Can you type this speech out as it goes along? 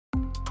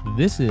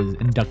This is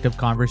Inductive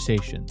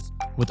Conversations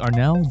with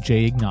Arnel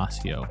J.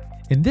 Ignacio.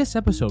 In this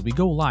episode, we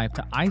go live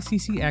to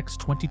ICCX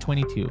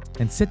 2022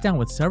 and sit down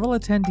with several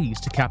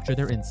attendees to capture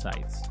their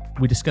insights.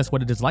 We discuss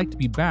what it is like to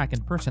be back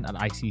in person at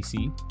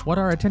ICC, what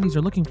our attendees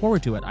are looking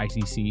forward to at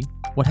ICC,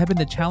 what have been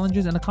the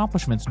challenges and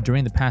accomplishments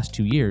during the past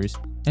 2 years,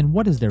 and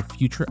what is their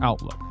future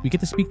outlook. We get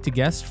to speak to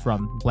guests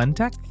from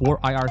Blendtec,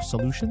 4IR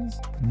Solutions,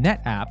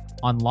 NetApp,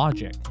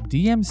 OnLogic,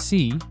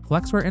 DMC,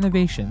 Flexware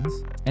Innovations,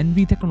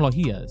 NV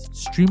Tecnologías,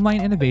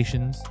 Streamline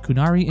Innovations,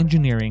 Kunari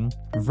Engineering,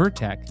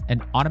 Vertec,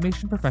 and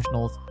Automation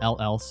Professionals,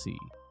 LLC.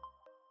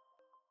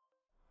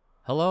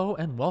 Hello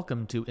and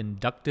welcome to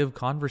Inductive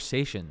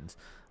Conversations.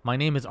 My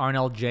name is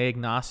Arnel J.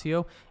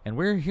 Ignacio, and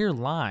we're here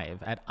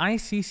live at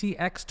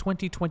ICCX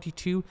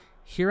 2022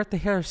 here at the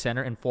Harris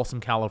Center in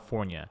Folsom,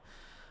 California.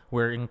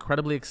 We're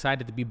incredibly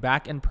excited to be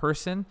back in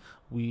person.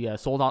 We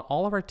sold out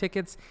all of our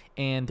tickets,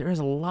 and there is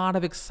a lot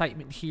of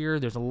excitement here.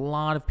 There's a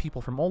lot of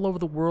people from all over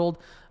the world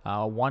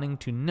wanting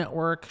to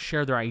network,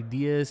 share their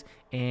ideas,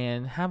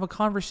 and have a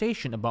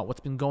conversation about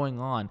what's been going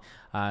on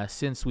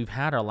since we've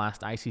had our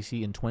last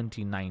ICC in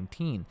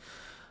 2019.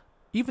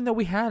 Even though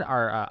we had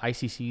our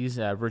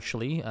ICCs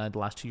virtually the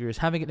last 2 years,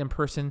 having it in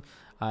person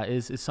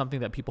is something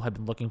that people have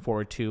been looking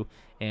forward to,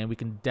 and we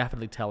can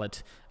definitely tell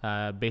it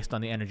based on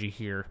the energy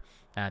here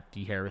at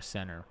the Harris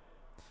Center.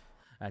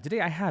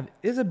 Today I have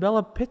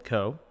Isabella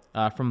Pitko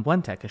from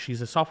Blendtec.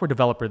 She's a software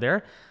developer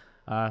there.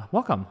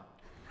 Welcome.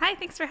 Hi,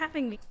 thanks for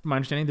having me. From my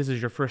understanding, this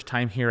is your first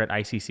time here at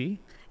ICC?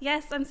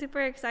 Yes, I'm super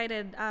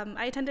excited.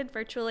 I attended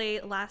virtually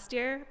last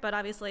year, but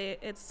obviously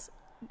it's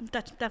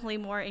definitely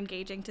more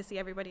engaging to see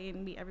everybody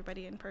and meet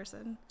everybody in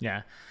person.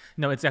 Yeah,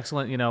 no, it's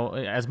excellent. You know,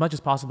 as much as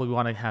possible, we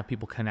want to have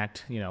people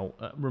connect,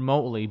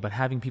 remotely, but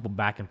having people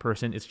back in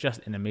person, it's just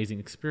an amazing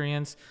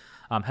experience.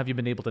 Have you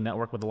been able to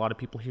network with a lot of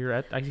people here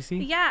at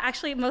ICC? Yeah,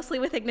 actually, mostly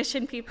with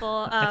Ignition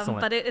people. Excellent.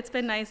 But it's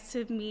been nice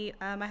to meet.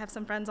 I have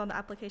some friends on the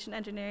application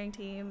engineering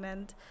team,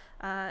 and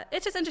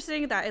it's just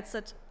interesting that it's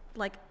such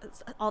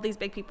all these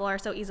big people are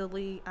so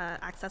easily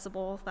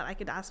accessible that I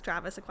could ask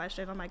Travis a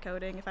question on my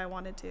coding if I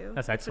wanted to.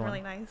 That's excellent.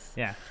 It's been really nice.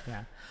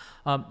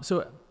 Yeah.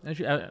 So as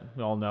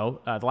we all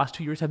know, the last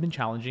 2 years have been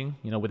challenging,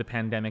 with the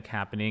pandemic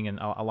happening and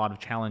a lot of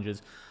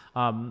challenges.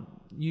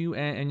 You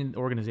and the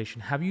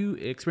organization, have you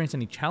experienced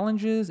any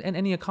challenges and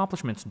any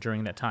accomplishments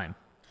during that time?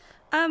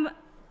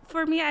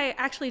 For me, I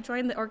actually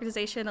joined the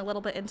organization a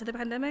little bit into the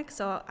pandemic,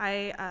 so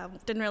I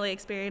didn't really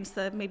experience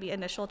the maybe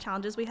initial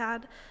challenges we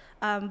had.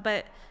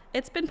 But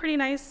it's been pretty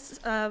nice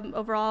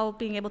overall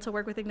being able to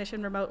work with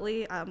Ignition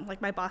remotely.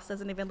 My boss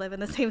doesn't even live in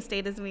the same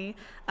state as me.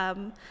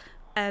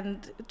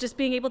 And just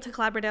being able to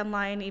collaborate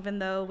online, even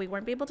though we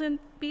weren't able to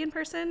be in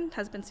person,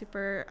 has been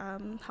super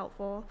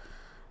helpful.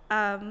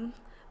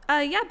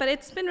 But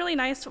it's been really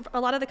nice. A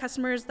lot of the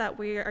customers that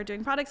we are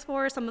doing products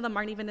for, some of them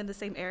aren't even in the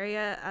same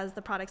area as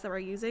the products that we're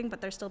using,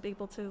 but they're still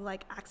able to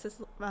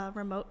access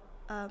remote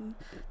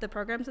the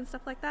programs and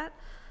stuff like that.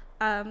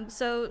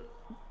 So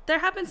there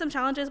have been some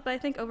challenges, but I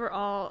think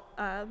overall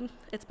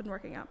it's been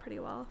working out pretty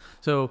well.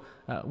 So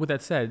with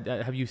that said,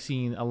 have you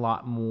seen a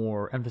lot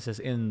more emphasis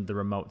in the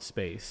remote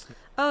space?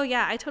 Oh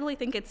yeah, I totally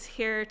think it's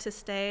here to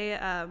stay.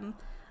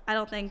 I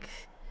don't think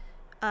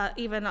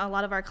even a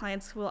lot of our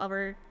clients will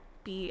ever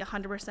be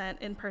 100%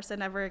 in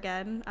person ever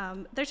again.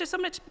 There's just so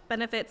much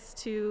benefits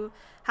to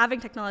having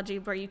technology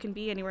where you can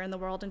be anywhere in the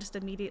world and just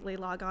immediately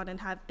log on and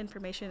have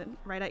information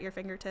right at your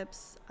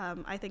fingertips.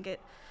 I think it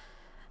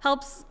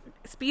helps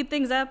speed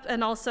things up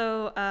and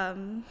also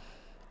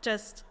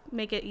just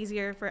make it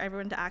easier for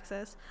everyone to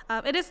access.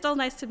 It is still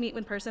nice to meet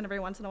in person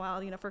every once in a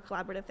while, for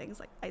collaborative things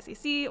like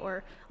ICC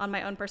or on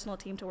my own personal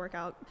team to work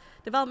out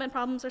development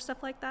problems or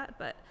stuff like that.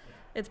 But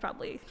it's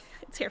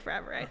here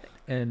forever, I think.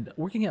 And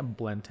working at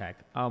Blendtec,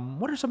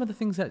 what are some of the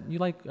things that you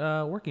like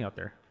working out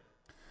there?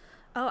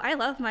 Oh, I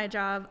love my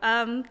job.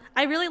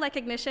 I really like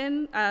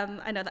Ignition.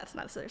 I know that's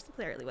not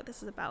necessarily what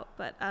this is about,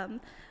 but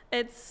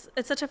it's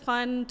such a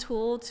fun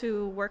tool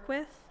to work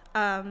with.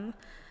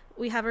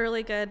 We have a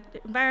really good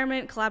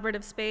environment,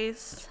 collaborative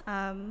space,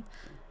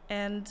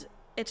 and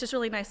it's just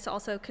really nice to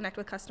also connect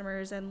with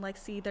customers and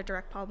see their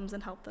direct problems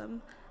and help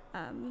them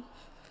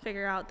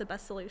figure out the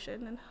best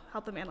solution and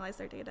help them analyze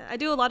their data. I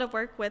do a lot of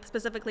work with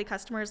specifically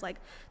customers,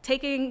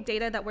 taking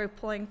data that we're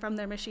pulling from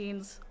their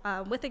machines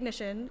with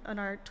Ignition on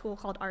our tool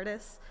called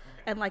Artis,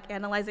 and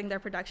analyzing their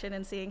production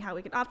and seeing how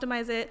we can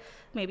optimize it,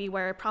 maybe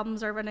where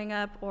problems are running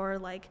up, or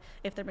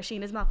if their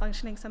machine is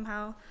malfunctioning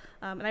somehow.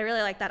 And I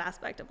really like that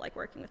aspect of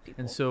working with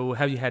people. And so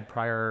have you had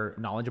prior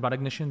knowledge about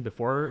Ignition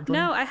before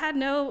joining? No, I had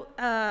no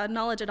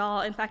knowledge at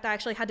all. In fact, I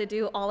actually had to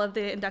do all of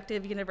the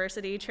inductive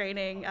university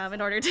training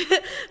in order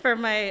for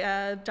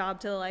my job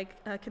to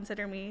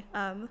consider me.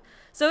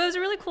 So it was a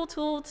really cool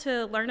tool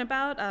to learn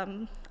about.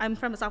 I'm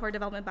from a software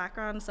development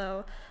background,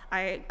 so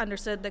I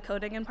understood the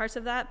coding and parts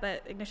of that,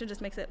 but Ignition just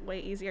makes it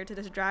way easier to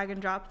just drag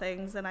and drop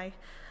things. And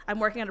I'm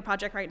working on a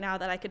project right now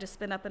that I could just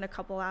spin up in a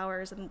couple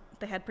hours, and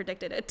they had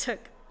predicted it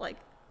took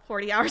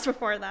 40 hours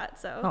before that.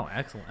 So Oh,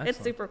 excellent. it's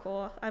super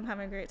cool. I'm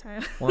having a great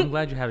time. Well, I'm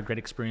glad you had a great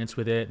experience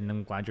with it, and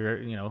I'm glad you're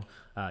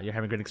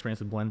having a great experience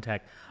with Blendtec.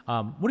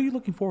 What are you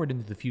looking forward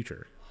into the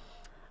future?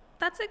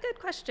 That's a good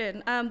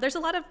question. There's a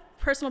lot of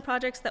personal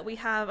projects that we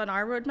have on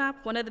our roadmap.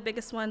 One of the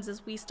biggest ones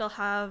is we still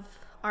have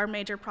our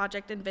major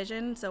project in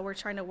Vision, so we're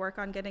trying to work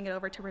on getting it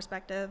over to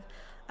Perspective.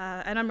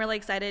 And I'm really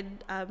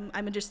excited.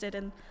 I'm interested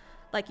in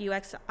like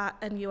UX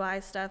and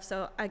UI stuff,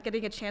 so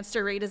getting a chance to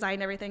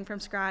redesign everything from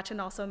scratch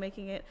and also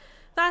making it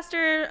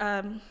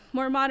faster,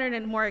 more modern,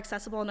 and more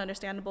accessible and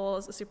understandable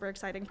is a super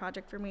exciting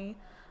project for me.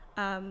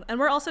 And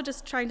we're also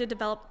just trying to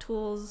develop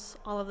tools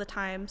all of the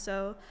time,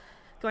 so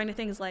going to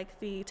things like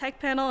the tech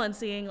panel and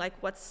seeing like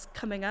what's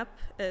coming up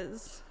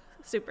is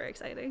super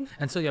exciting.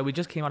 And so, yeah, we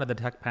just came out of the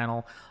tech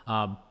panel,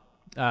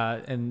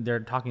 and they're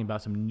talking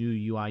about some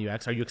new UI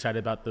UX. Are you excited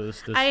about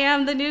those? I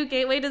am. The new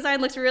gateway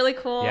design looks really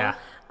cool. Yeah.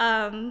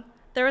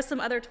 There was some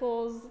other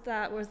tools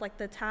that was like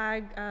the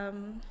tag,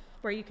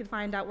 where you can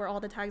find out where all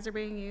the tags are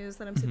being used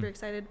that I'm super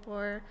excited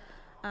for.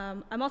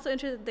 I'm also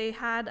interested,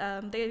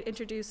 they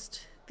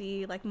introduced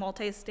the like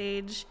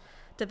multi-stage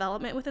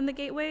development within the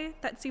gateway.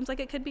 That seems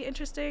like it could be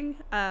interesting.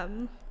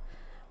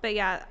 But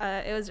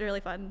yeah, it was really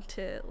fun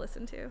to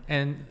listen to.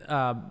 And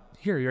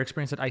here, your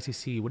experience at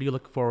ICC, what do you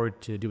look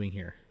forward to doing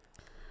here?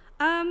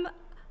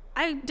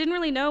 I didn't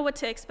really know what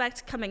to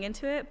expect coming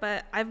into it,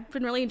 but I've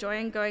been really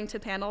enjoying going to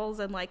panels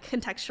and like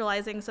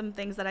contextualizing some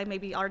things that I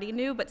maybe already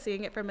knew, but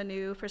seeing it from a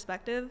new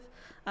perspective.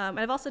 And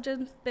I've also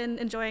just been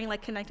enjoying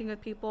like connecting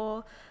with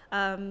people,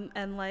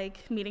 and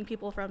like meeting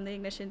people from the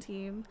Ignition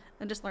team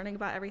and just learning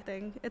about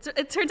everything.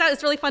 It turns out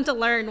it's really fun to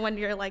learn when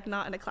you're like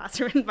not in a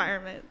classroom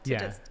environment to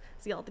just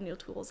see all the new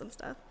tools and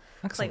stuff,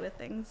 play with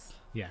things.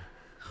 Yeah.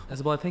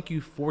 Isabella, thank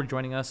you for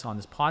joining us on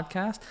this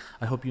podcast.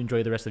 I hope you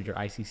enjoy the rest of your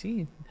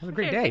ICC. Have a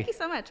great day. Thank you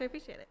so much. I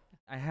appreciate it.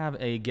 I have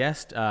a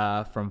guest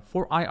from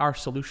 4IR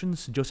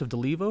Solutions, Joseph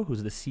DeLivo,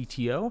 who's the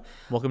CTO.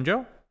 Welcome,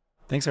 Joe.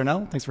 Thanks,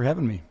 Arnell. Thanks for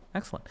having me.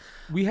 Excellent.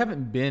 We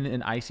haven't been in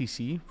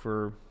ICC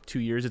for 2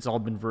 years. It's all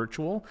been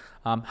virtual.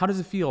 How does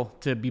it feel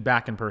to be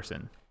back in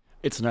person?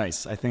 It's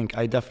nice. I think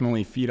I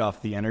definitely feed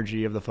off the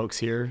energy of the folks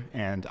here,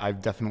 and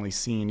I've definitely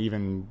seen,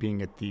 even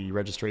being at the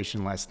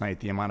registration last night,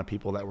 the amount of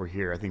people that were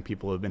here. I think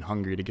people have been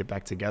hungry to get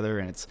back together,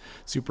 and it's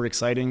super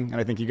exciting.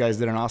 And I think you guys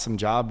did an awesome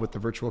job with the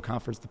virtual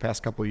conference the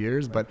past couple of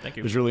years, but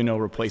there's really no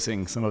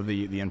replacing some of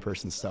the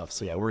in-person stuff.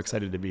 So yeah, we're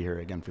excited to be here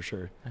again for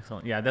sure.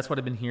 Excellent. Yeah, that's what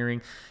I've been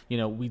hearing. You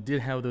know, we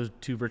did have those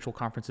 2 virtual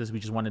conferences. We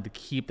just wanted to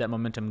keep that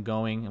momentum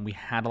going, and we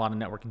had a lot of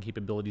networking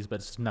capabilities, but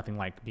it's nothing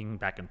like being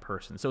back in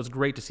person. So it's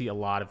great to see a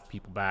lot of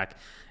people back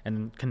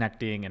and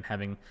connecting and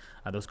having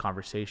those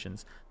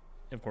conversations.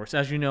 Of course,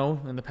 as you know,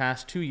 in the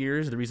past 2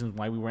 years, the reason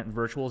why we went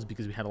virtual is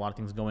because we had a lot of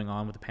things going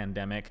on with the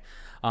pandemic.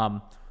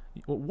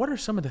 What are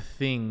some of the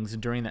things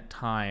during that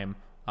time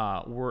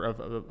were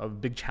of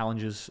big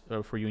challenges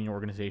for you and your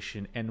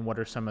organization, and what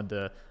are some of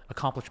the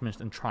accomplishments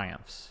and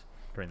triumphs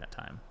during that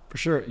time? For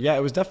sure. Yeah,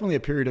 it was definitely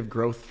a period of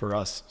growth for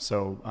us.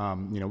 So,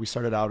 we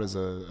started out as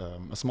a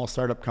small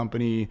startup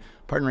company,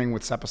 partnering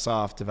with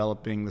Sepasoft,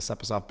 developing the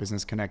Sepasoft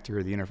Business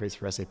Connector, the interface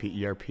for SAP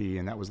ERP,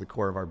 and that was the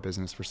core of our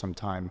business for some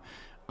time.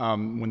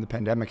 When the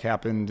pandemic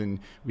happened and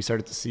we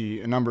started to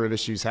see a number of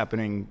issues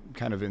happening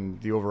kind of in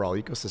the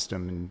overall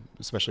ecosystem, and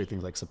especially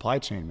things like supply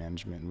chain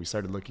management, and we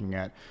started looking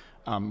at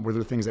were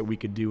there things that we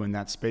could do in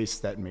that space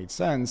that made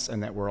sense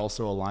and that were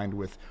also aligned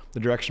with the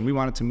direction we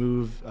wanted to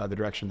move, the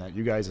direction that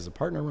you guys as a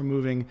partner were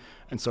moving.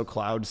 And so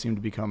cloud seemed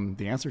to become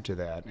the answer to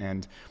that.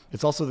 And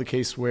it's also the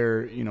case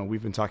where,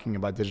 we've been talking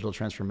about digital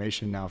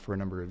transformation now for a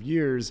number of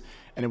years,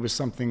 and it was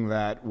something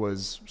that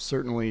was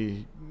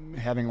certainly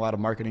having a lot of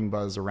marketing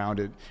buzz around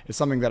it. It's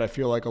something that I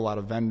feel like a lot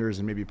of vendors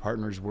and maybe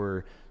partners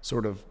were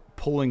sort of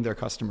pulling their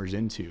customers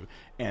into.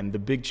 And the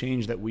big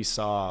change that we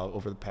saw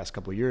over the past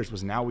couple of years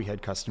was now we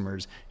had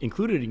customers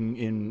included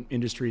in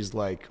industries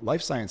like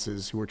life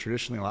sciences, who were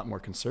traditionally a lot more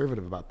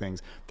conservative about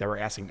things, that were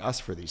asking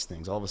us for these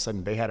things. All of a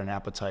sudden they had an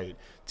appetite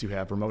to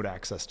have remote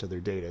access to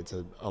their data,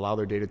 to allow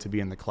their data to be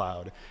in the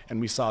cloud.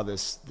 And we saw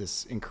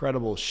this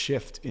incredible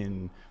shift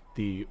in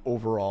the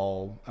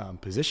overall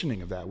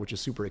positioning of that, which is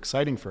super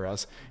exciting for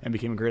us and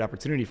became a great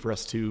opportunity for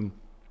us to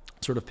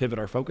sort of pivot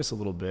our focus a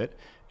little bit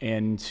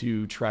and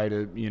to try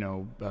to,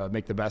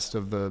 make the best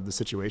of the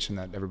situation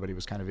that everybody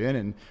was kind of in.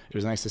 And it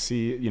was nice to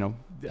see,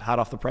 hot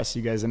off the press,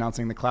 you guys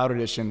announcing the Cloud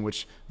Edition,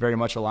 which very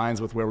much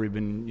aligns with where we've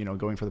been,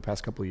 going for the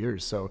past couple of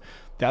years. So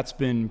that's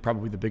been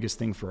probably the biggest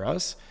thing for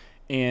us.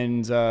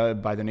 And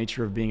by the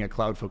nature of being a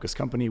cloud-focused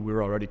company, we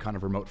were already kind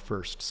of remote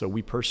first. So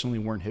we personally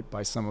weren't hit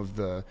by some of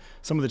the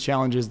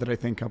challenges that I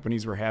think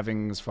companies were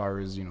having as far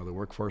as the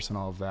workforce and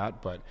all of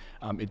that. But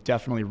it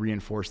definitely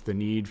reinforced the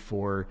need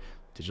for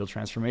digital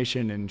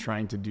transformation and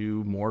trying to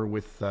do more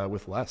with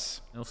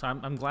less. So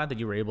I'm glad that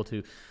you were able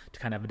to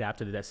kind of adapt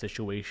to that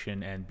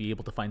situation and be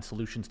able to find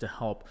solutions to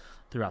help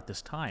throughout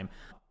this time.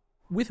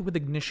 With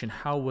Ignition,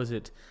 how was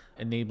it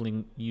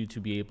enabling you to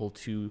be able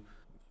to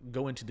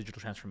go into digital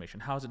transformation?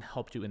 How has it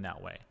helped you in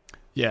that way?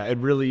 Yeah, it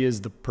really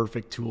is the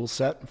perfect tool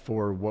set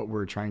for what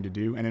we're trying to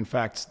do. And in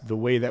fact, the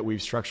way that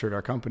we've structured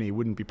our company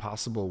wouldn't be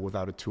possible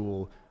without a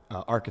tool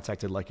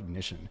architected like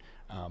Ignition.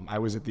 I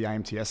was at the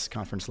IMTS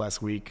conference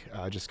last week,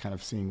 just kind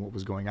of seeing what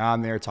was going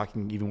on there,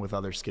 talking even with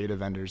other SCADA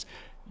vendors.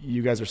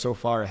 You guys are so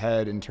far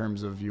ahead in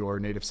terms of your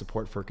native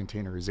support for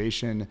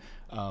containerization,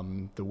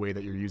 the way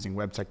that you're using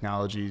web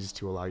technologies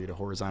to allow you to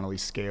horizontally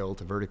scale,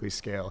 to vertically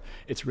scale.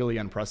 It's really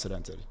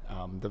unprecedented.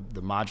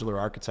 The modular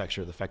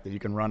architecture, the fact that you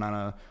can run on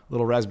a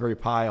little Raspberry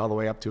Pi all the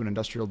way up to an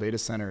industrial data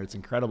center, it's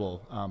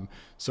incredible.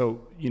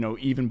 So,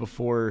 even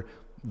before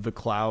the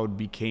cloud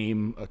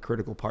became a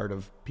critical part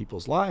of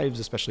people's lives,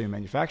 especially in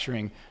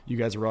manufacturing, you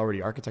guys are already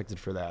architected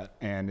for that,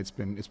 and it's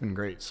been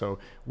great. So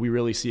we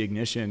really see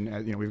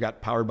Ignition. We've got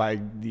Powered by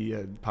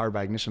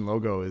Ignition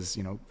logo is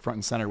front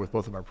and center with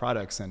both of our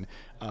products, and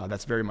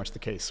that's very much the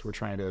case. We're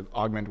trying to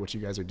augment what you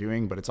guys are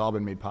doing, but it's all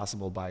been made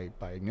possible by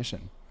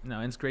Ignition. No,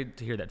 and it's great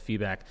to hear that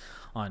feedback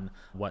on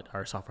what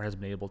our software has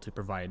been able to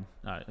provide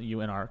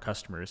you and our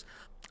customers.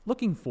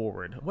 Looking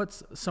forward,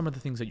 what's some of the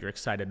things that you're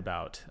excited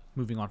about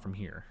moving on from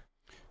here?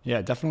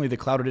 Yeah, definitely the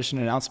Cloud Edition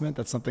announcement.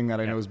 That's something that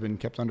I know has been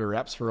kept under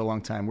wraps for a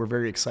long time. We're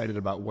very excited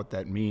about what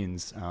that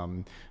means.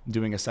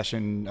 Doing a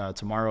session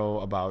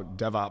tomorrow about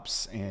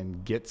DevOps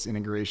and Git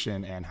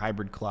integration and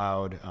hybrid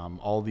cloud,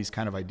 all these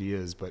kind of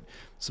ideas.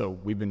 So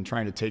we've been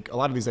trying to take a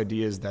lot of these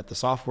ideas that the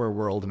software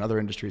world and other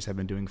industries have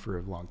been doing for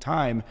a long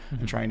time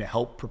and trying to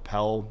help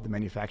propel the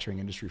manufacturing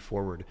industry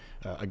forward,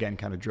 again,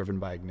 kind of driven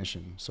by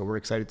Ignition. So we're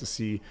excited to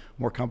see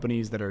more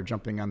companies that are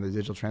jumping on the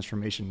digital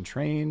transformation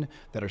train,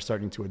 that are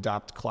starting to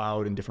adopt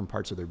cloud in different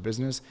parts of their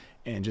business,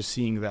 and just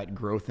seeing that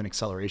growth and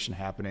acceleration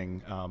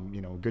happening,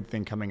 a good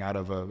thing coming out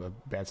of a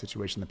bad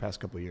situation the past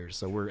couple of years.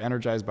 So we're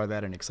energized by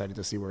that and excited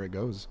to see where it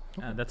goes.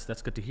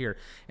 That's good to hear.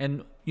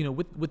 And,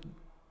 with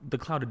the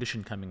Cloud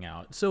Edition coming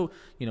out, so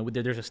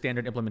there's a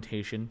standard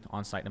implementation,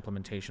 on-site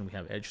implementation. We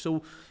have Edge.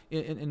 So,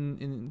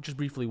 in just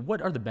briefly,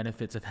 what are the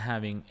benefits of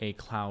having a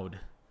cloud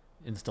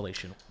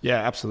installation? Yeah,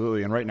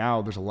 absolutely. And right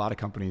now, there's a lot of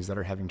companies that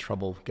are having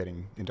trouble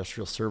getting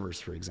industrial servers,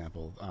 for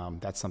example.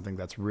 That's something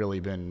that's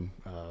really been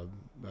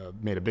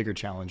made a bigger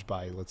challenge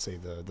by, let's say,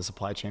 the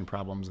supply chain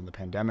problems and the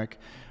pandemic.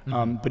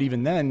 But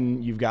even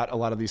then, you've got a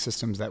lot of these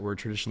systems that were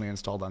traditionally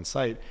installed on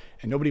site,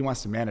 and nobody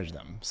wants to manage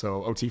them.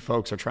 So OT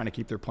folks are trying to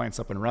keep their plants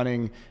up and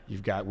running.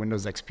 You've got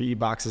Windows XP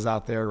boxes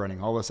out there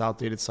running all this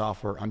outdated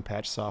software,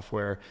 unpatched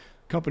software.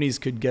 Companies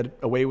could get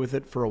away with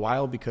it for a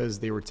while because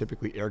they were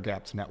typically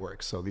air-gapped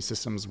networks. So these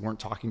systems weren't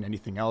talking to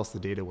anything else.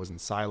 The data was in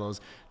silos.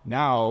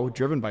 Now,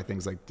 driven by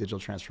things like digital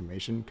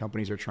transformation,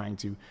 companies are trying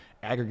to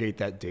aggregate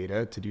that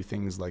data to do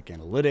things like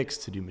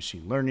analytics, to do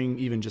machine learning,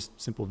 even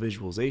just simple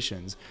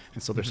visualizations.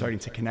 And so they're starting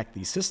to connect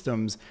these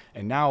systems.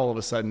 And now all of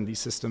a sudden, these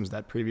systems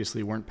that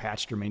previously weren't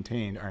patched or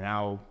maintained are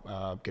now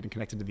getting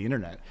connected to the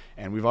internet.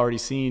 And we've already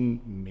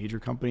seen major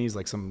companies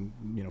like some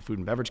food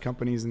and beverage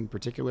companies in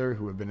particular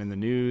who have been in the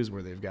news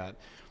where they've got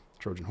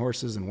Trojan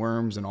horses and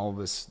worms and all of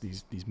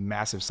these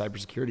massive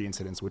cybersecurity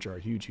incidents, which are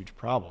a huge, huge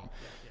problem.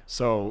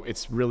 So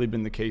it's really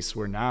been the case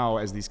where now,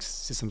 as these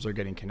systems are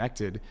getting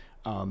connected,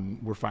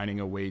 we're finding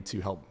a way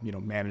to help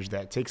manage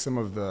that, take some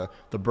of the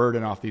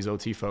burden off these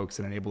OT folks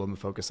and enable them to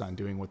focus on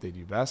doing what they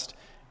do best.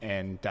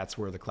 And that's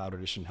where the Cloud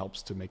Edition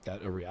helps to make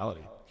that a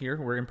reality.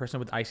 Here, we're in person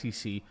with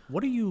ICC.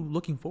 What are you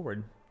looking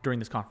forward during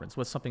this conference?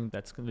 What's something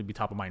that's going to be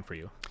top of mind for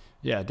you?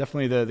 Yeah,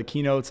 definitely the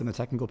keynotes and the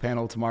technical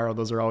panel tomorrow.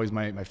 Those are always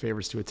my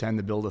favorites to attend,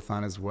 the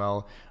Build-a-thon as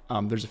well.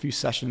 There's a few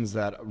sessions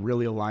that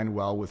really align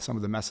well with some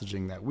of the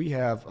messaging that we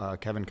have.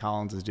 Kevin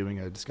Collins is doing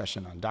a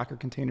discussion on Docker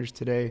containers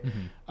today.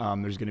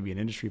 There's going to be an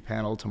industry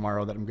panel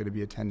tomorrow that I'm going to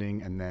be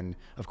attending. And then,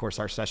 of course,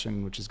 our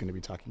session, which is going to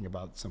be talking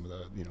about some of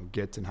the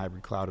Git and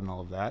hybrid cloud and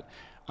all of that.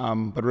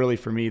 But really,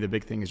 for me, the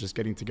big thing is just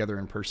getting together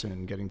in person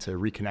and getting to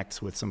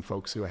reconnect with some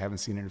folks who I haven't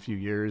seen in a few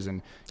years.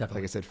 And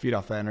Like I said, feed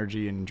off that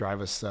energy and drive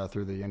us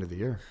through the end of the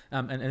year.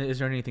 And is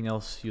there anything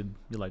else you'd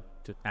like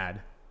to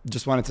add?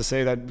 Just wanted to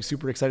say that I'm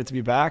super excited to be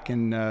back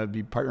and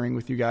be partnering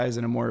with you guys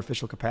in a more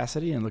official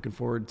capacity, and looking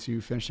forward to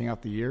finishing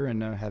out the year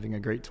and having a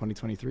great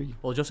 2023.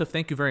 Well, Joseph,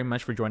 thank you very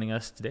much for joining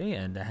us today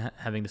and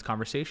having this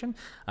conversation.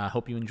 I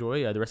hope you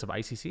enjoy the rest of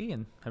ICC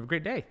and have a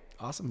great day.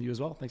 Awesome. You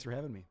as well. Thanks for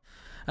having me.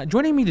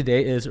 Joining me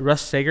today is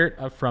Russ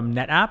Sagert from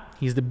NetApp.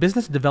 He's the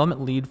business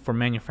development lead for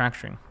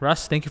manufacturing.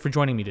 Russ, thank you for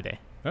joining me today.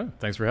 Oh,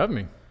 thanks for having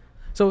me.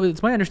 So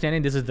it's my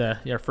understanding this is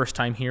your first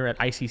time here at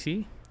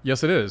ICC?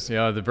 Yes, it is.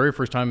 Yeah, the very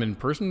first time in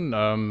person.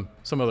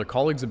 Some other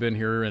colleagues have been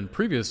here in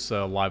previous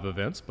live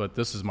events, but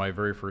this is my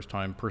very first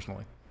time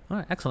personally. All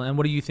right, excellent. And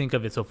what do you think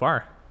of it so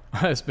far?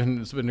 It's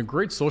been a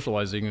great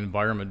socializing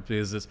environment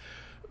because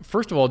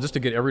first of all, just to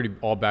get everybody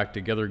all back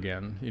together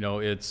again.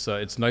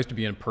 It's nice to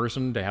be in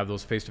person, to have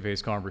those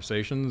face-to-face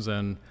conversations,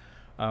 and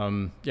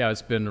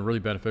it's been really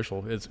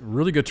beneficial. It's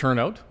really good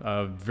turnout.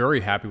 Very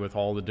happy with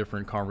all the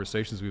different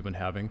conversations we've been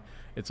having.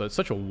 It's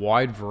such a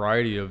wide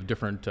variety of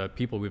different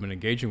people we've been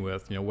engaging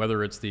with.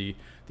 Whether it's the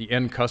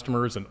end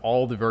customers and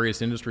all the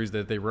various industries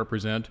that they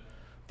represent,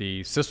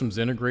 the systems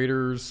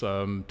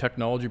integrators,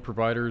 technology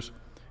providers.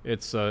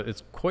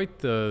 it's quite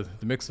the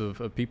mix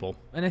of people.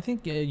 And I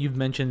think you've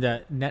mentioned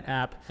that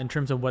NetApp, in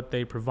terms of what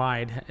they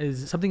provide,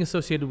 is something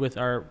associated with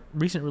our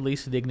recent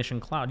release of the Ignition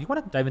Cloud. You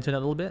want to dive into that a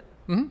little bit?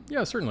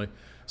 Yeah, certainly.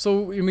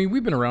 So, I mean,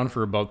 we've been around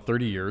for about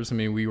 30 years. I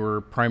mean, we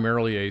were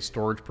primarily a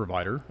storage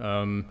provider,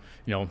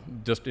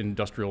 just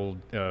industrial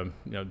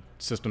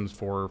systems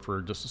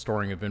for just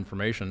storing of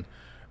information.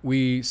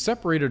 We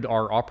separated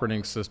our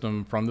operating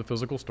system from the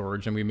physical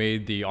storage, and we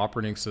made the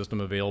operating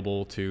system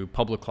available to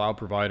public cloud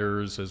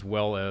providers as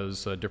well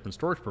as different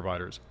storage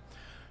providers.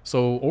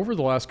 So over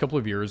the last couple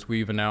of years,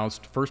 we've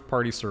announced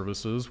first-party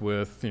services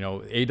with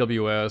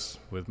AWS,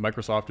 with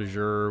Microsoft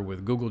Azure,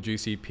 with Google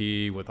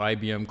GCP, with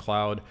IBM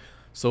Cloud.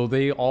 So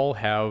they all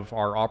have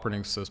our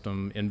operating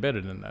system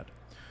embedded in that.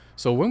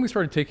 So when we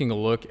started taking a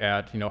look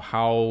at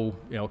how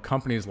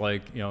companies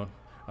like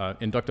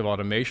Inductive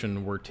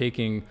Automation were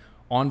taking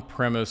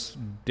on-premise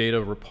data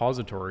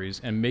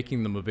repositories and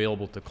making them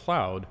available to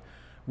cloud,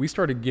 we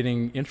started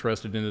getting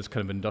interested in this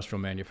kind of industrial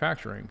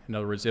manufacturing. In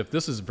other words, if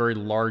this is very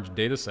large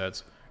data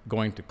sets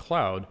going to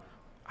cloud,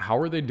 how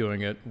are they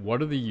doing it?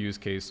 What are the use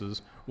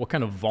cases? What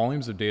kind of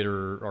volumes of data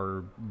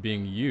are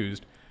being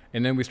used?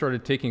 And then we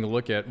started taking a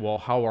look at, well,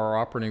 how our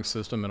operating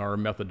system and our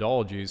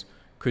methodologies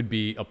could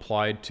be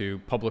applied to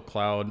public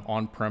cloud,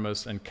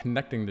 on-premise, and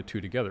connecting the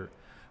two together.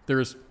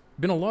 There's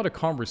been a lot of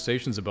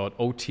conversations about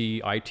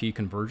OT, IT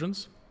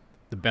convergence,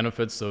 the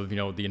benefits of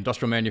the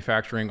industrial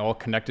manufacturing all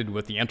connected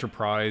with the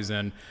enterprise,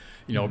 and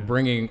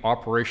bringing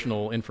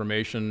operational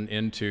information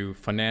into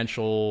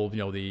financial,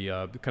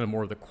 the kind of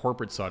more of the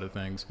corporate side of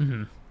things,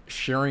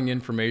 sharing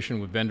information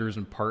with vendors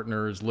and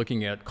partners,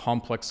 looking at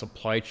complex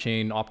supply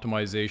chain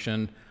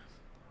optimization.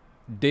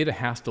 Data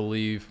has to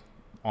leave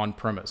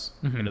on-premise,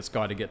 and it's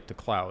got to get to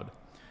cloud.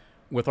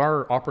 With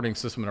our operating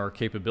system and our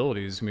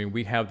capabilities, I mean,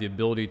 we have the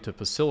ability to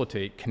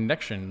facilitate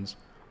connections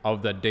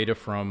of that data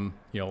from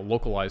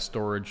localized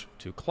storage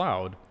to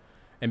cloud.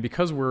 And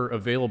because we're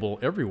available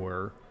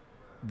everywhere,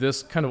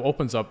 this kind of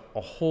opens up a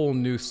whole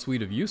new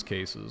suite of use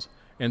cases.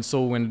 And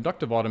so when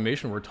Inductive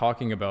Automation, we're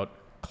talking about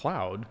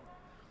cloud,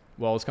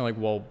 well, it's kind of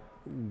like, well,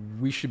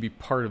 we should be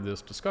part of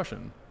this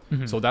discussion.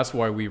 So that's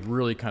why we've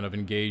really kind of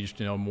engaged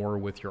more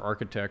with your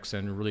architects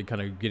and really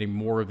kind of getting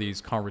more of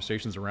these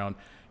conversations around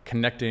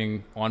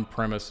connecting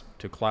on-premise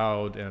to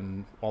cloud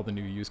and all the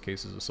new use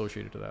cases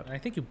associated to that. I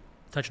think you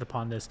touched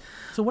upon this.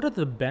 So what are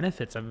the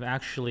benefits of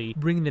actually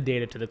bringing the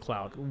data to the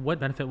cloud? What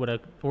benefit would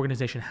an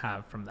organization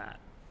have from that?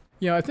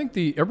 Yeah, I think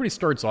everybody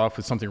starts off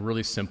with something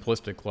really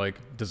simplistic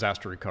like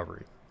disaster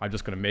recovery. I'm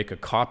just going to make a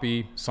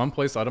copy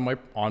someplace out of my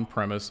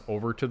on-premise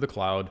over to the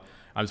cloud.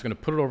 I'm just going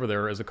to put it over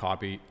there as a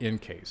copy in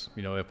case.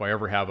 If I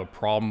ever have a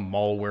problem,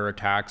 malware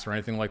attacks or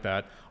anything like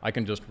that, I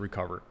can just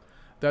recover.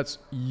 That's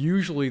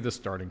usually the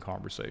starting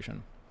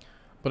conversation.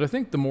 But I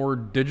think the more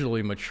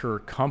digitally mature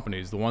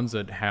companies, the ones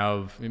that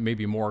have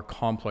maybe more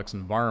complex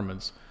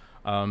environments,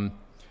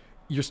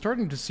 you're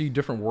starting to see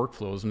different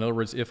workflows. In other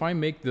words, if I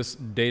make this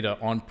data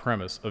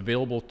on-premise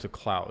available to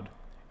cloud,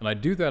 and I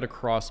do that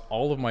across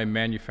all of my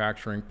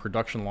manufacturing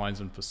production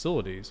lines and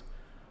facilities,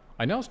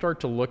 I now start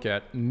to look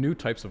at new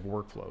types of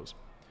workflows.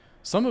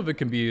 Some of it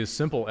can be as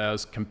simple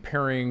as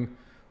comparing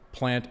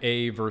plant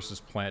A versus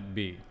plant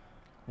B.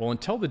 Well,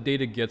 until the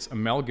data gets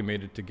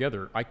amalgamated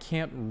together, I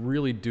can't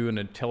really do an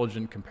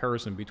intelligent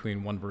comparison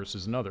between one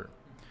versus another.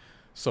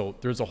 So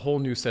there's a whole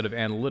new set of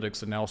analytics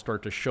that now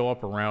start to show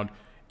up around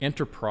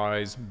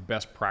enterprise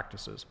best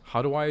practices.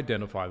 How do I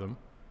identify them?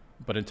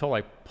 But until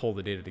I pull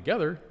the data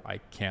together, I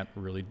can't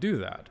really do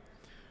that.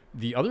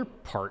 The other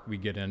part we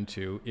get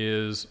into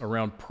is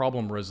around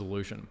problem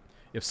resolution.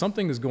 If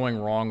something is going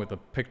wrong with a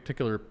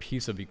particular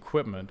piece of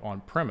equipment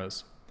on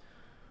premise,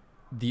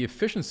 the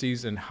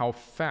efficiencies and how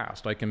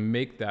fast I can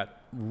make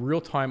that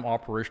real-time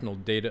operational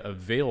data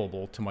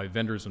available to my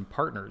vendors and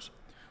partners,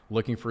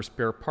 looking for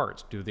spare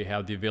parts. Do they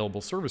have the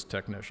available service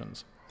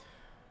technicians?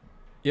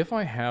 If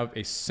I have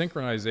a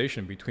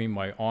synchronization between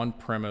my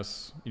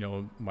on-premise,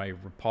 my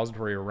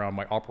repository around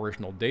my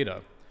operational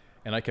data,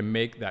 and I can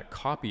make that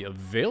copy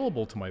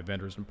available to my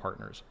vendors and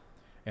partners,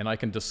 and I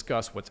can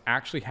discuss what's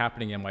actually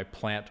happening in my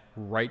plant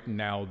right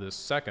now this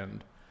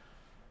second,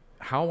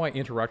 how I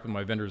interact with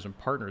my vendors and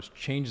partners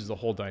changes the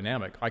whole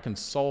dynamic. I can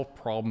solve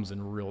problems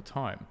in real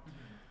time.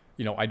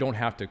 I don't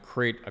have to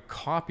create a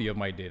copy of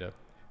my data,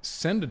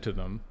 send it to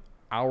them,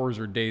 hours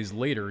or days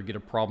later, get a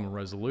problem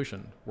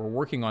resolution. We're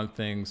working on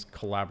things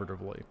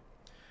collaboratively.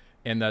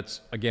 And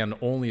that's, again,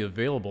 only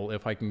available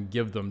if I can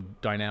give them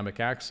dynamic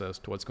access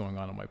to what's going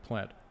on in my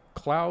plant.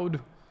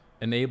 Cloud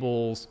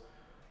enables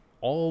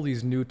all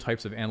these new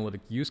types of analytic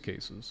use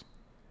cases,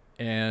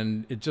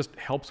 and it just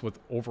helps with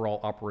overall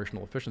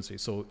operational efficiency.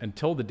 So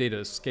until the data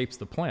escapes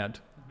the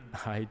plant,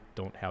 I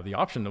don't have the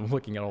option of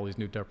looking at all these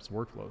new types of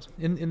workflows.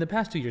 In the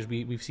past 2 years,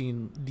 we've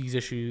seen these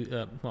issues.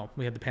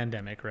 We had the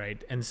pandemic,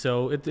 right? And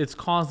so it's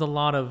caused a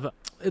lot of,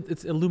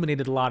 it's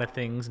illuminated a lot of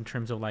things in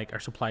terms of like our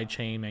supply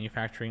chain,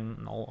 manufacturing,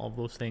 and all of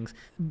those things.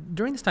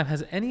 During this time,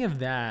 has any of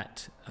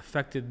that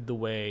affected the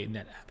way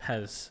NetApp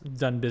has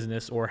done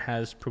business or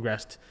has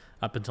progressed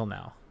up until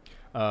now?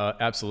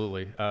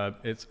 Absolutely.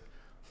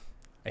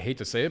 I hate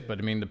to say it, but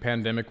I mean, the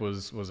pandemic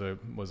was a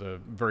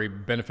very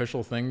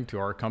beneficial thing to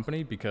our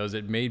company because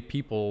it made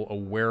people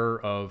aware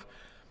of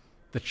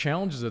the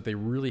challenges that they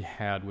really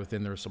had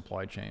within their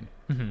supply chain.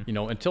 You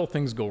know, until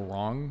things go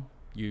wrong,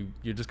 you're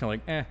just kind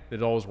of like,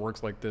 it always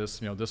works like this.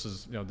 This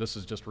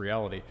is just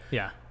reality.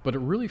 Yeah. But it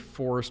really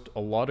forced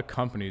a lot of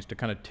companies to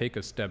kind of take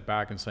a step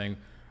back and saying,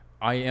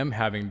 I am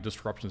having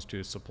disruptions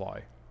to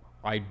supply.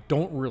 I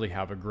don't really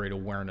have a great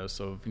awareness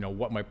of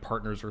what my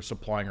partners are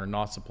supplying or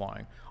not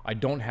supplying. I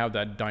don't have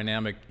that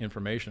dynamic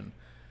information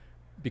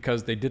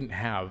because they didn't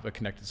have a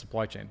connected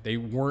supply chain. They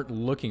weren't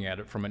looking at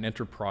it from an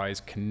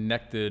enterprise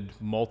connected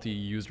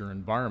multi-user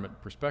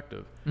environment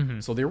perspective.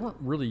 So they weren't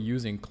really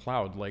using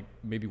cloud like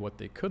maybe what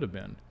they could have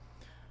been.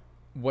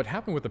 What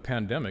happened with the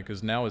pandemic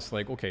is now it's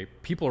like, okay,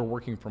 people are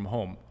working from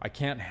home. I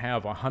can't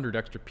have 100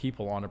 extra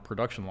people on a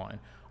production line.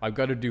 I've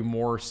got to do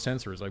more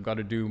sensors. I've got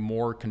to do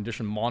more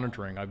condition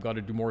monitoring. I've got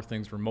to do more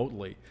things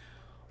remotely.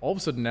 All of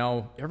a sudden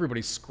now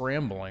everybody's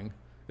scrambling.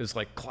 It's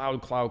like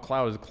cloud.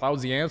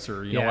 Cloud's the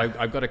answer.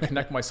 I've got to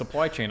connect my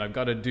supply chain. I've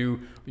got to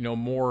do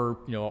more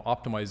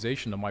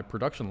optimization of my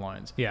production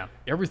lines. Yeah.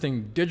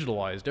 Everything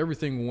digitalized.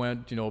 Everything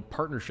went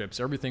partnerships.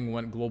 Everything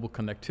went global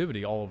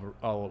connectivity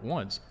all at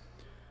once.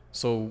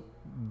 So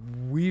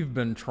we've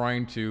been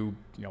trying to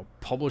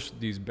publish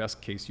these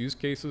best case use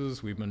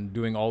cases. We've been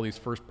doing all these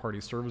first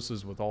party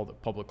services with all the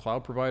public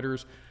cloud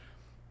providers.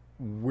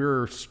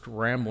 We're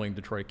scrambling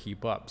to try to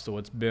keep up. So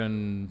it's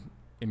been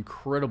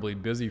incredibly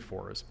busy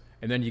for us.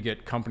 And then you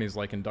get companies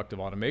like Inductive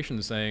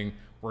Automation saying,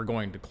 we're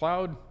going to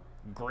cloud.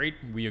 Great,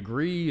 we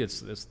agree,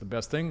 it's the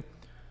best thing.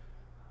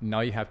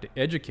 Now you have to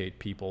educate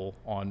people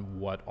on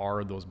what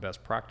are those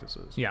best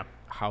practices. Yeah.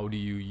 How do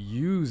you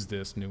use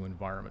this new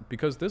environment?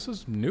 Because this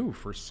is new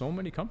for so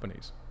many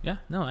companies. Yeah,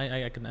 no,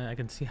 I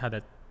can see how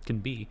that can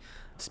be.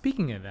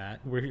 Speaking of that,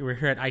 we're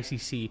here at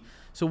ICC.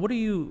 So what are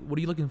you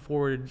looking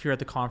forward here at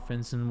the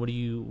conference, and what do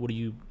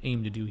you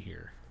aim to do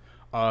here?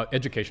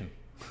 Education.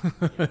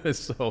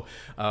 So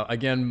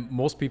again,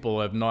 most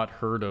people have not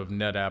heard of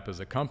NetApp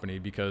as a company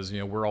because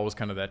we're always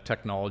kind of that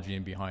technology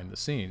and behind the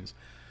scenes.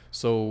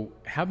 So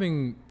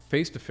having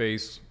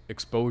face-to-face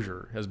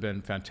exposure has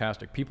been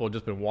fantastic. People have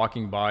just been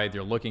walking by,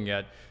 they're looking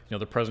at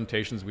the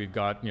presentations we've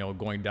got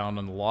going down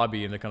in the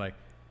lobby, and they're kind of like,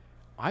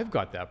 I've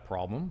got that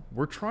problem.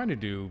 We're trying to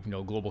do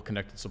global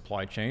connected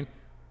supply chain.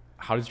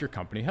 How does your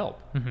company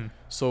help?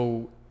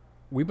 So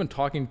we've been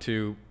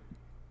targeting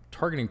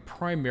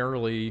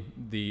primarily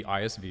the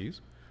ISVs,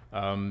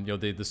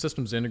 the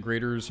systems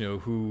integrators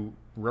who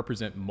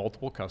represent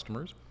multiple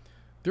customers.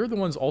 They're the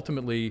ones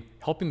ultimately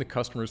helping the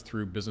customers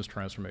through business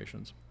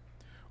transformations.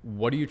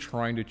 What are you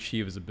trying to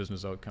achieve as a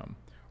business outcome?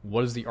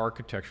 What is the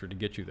architecture to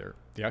get you there?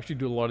 They actually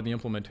do a lot of the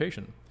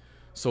implementation.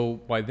 So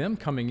by them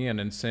coming in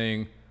and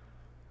saying,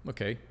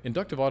 okay,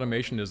 Inductive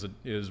Automation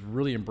is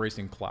really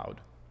embracing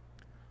cloud.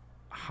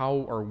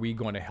 How are we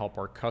going to help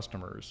our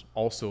customers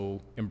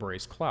also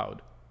embrace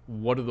cloud?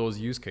 What are those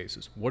use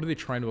cases? What are they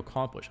trying to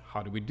accomplish?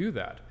 How do we do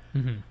that?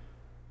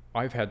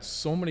 I've had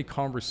so many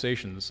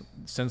conversations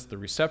since the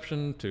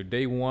reception to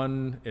day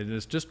one, and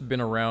it's just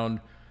been around,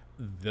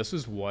 this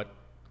is what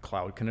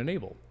cloud can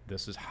enable.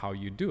 This is how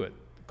you do it.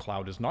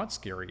 Cloud is not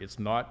scary. It's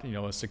not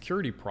a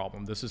security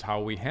problem. This is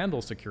how we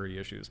handle security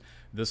issues.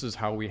 This is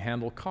how we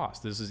handle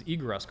costs. This is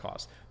egress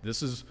costs.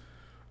 This is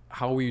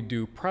how we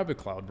do private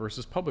cloud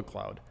versus public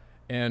cloud.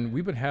 And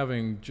we've been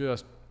having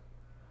just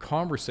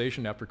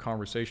conversation after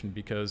conversation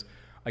because,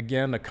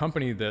 again, a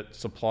company that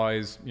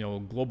supplies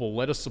global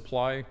lettuce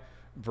supply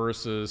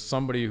versus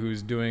somebody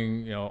who's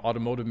doing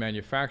automotive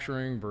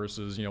manufacturing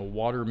versus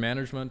water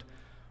management,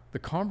 the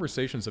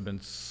conversations have been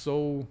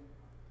so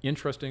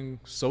interesting,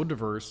 so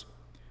diverse.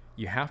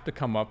 You have to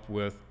come up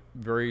with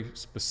very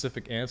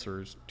specific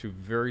answers to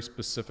very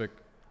specific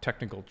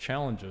technical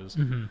challenges,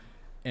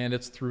 and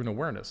it's through an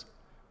awareness.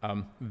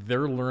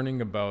 They're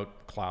learning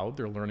about cloud,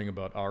 they're learning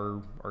about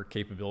our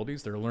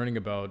capabilities, they're learning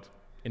about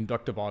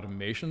Inductive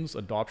Automation's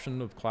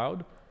adoption of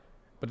cloud,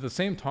 but at the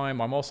same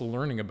time, I'm also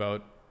learning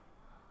about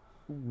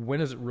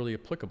when is it really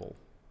applicable?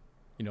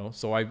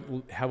 So I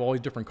have all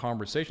these different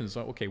conversations.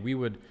 So, okay, we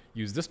would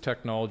use this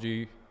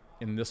technology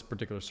in this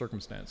particular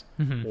circumstance,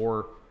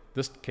 or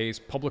this case,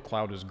 public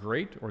cloud is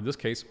great, or in this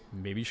case,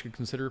 maybe you should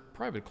consider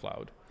private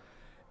cloud.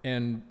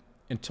 And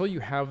until you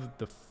have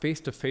the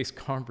face-to-face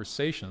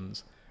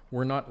conversations,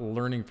 we're not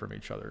learning from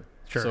each other.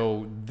 Sure.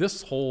 So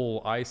this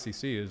whole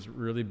ICC has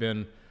really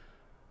been,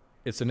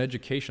 it's an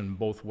education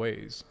both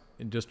ways.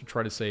 And just to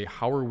try to say,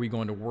 how are we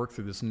going to work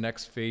through this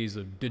next phase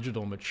of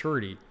digital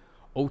maturity,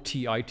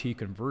 OT, IT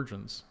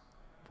convergence?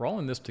 We're all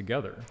in this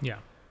together. Yeah.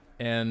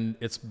 And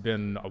it's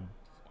been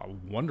a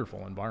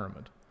wonderful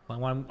environment.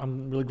 Well,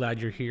 I'm really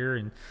glad you're here,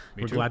 and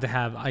Me we're too. glad to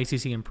have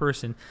ICC in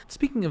person.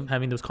 Speaking of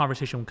having those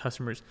conversations with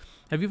customers,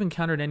 have you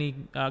encountered any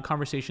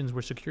conversations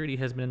where security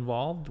has been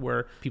involved,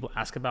 where people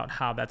ask about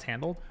how that's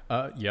handled?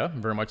 Yeah,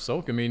 very much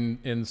so. I mean,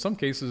 in some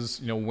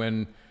cases,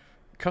 when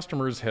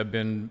customers have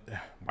been,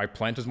 my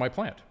plant is my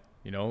plant.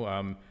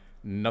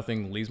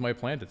 Nothing leaves my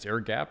plant. It's air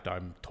gapped.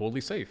 I'm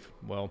totally safe.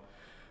 Well,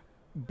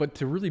 But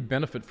to really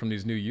benefit from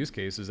these new use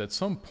cases, at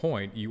some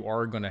point, you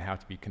are going to have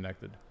to be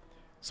connected.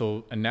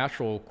 So a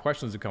natural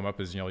questions that come up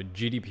is,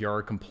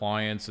 GDPR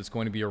compliance. It's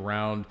going to be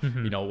around,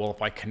 well,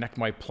 if I connect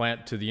my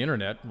plant to the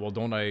internet, well,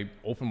 don't I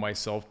open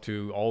myself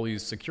to all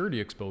these security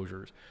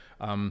exposures?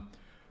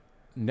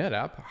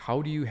 NetApp,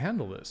 how do you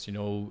handle this?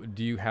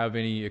 Do you have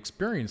any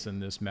experience in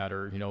this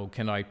matter?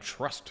 Can I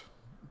trust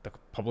the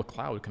public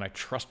cloud? Can I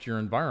trust your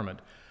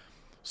environment?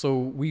 So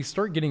we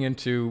start getting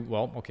into,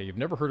 well, okay, you've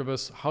never heard of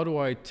us. How do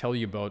I tell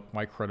you about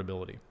my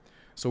credibility?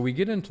 So we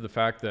get into the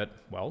fact that,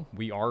 well,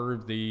 we are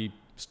the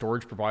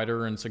storage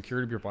provider and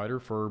security provider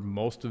for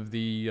most of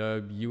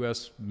the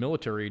U.S.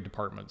 military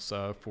departments,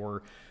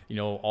 for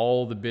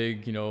all the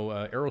big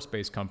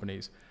aerospace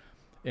companies,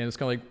 and it's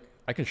kind of like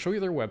I can show you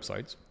their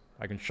websites.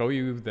 I can show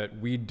you that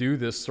we do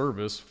this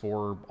service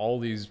for all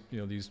these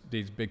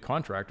these big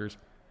contractors.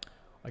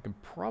 I can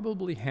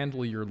probably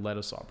handle your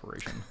lettuce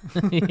operation.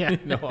 Yeah.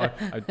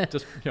 I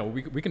just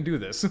we can do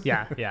this.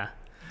 Yeah.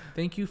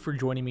 Thank you for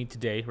joining me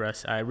today,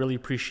 Russ. I really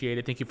appreciate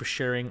it. Thank you for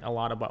sharing a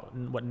lot about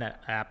what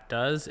NetApp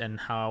does and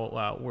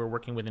how we're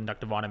working with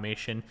inductive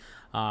automation.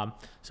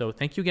 So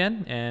thank you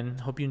again, and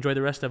hope you enjoy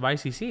the rest of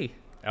ICC.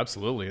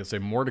 Absolutely. I'd say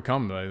more to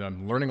come.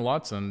 I'm learning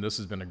lots, and this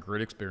has been a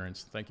great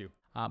experience. Thank you.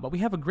 But we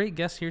have a great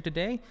guest here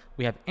today.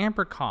 We have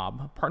Amber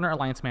Cobb, Partner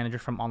Alliance Manager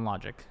from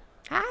OnLogic.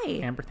 Hi.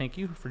 Amber, thank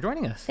you for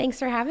joining us. Thanks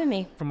for having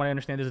me. From what I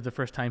understand, this is the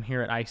first time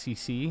here at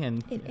ICC,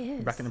 and It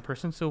is. back in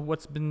person. So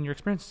what's been your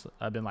experience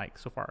been like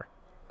so far?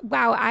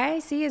 Wow,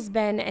 IIC has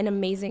been an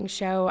amazing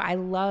show. I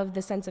love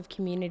the sense of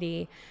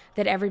community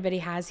that everybody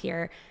has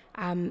here.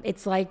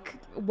 It's like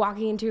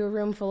walking into a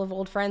room full of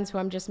old friends who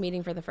I'm just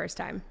meeting for the first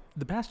time.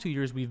 The past 2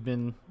 years we've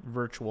been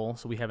virtual,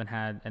 so we haven't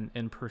had an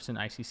in-person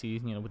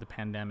ICC, with the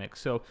pandemic.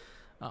 So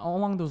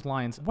along those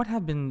lines, what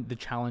have been the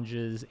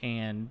challenges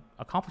and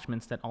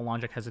accomplishments that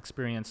OnLogic has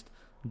experienced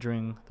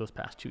during those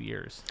past 2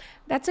 years?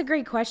 That's a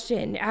great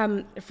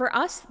question. For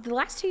us, the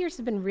last 2 years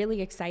have been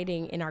really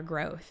exciting in our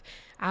growth.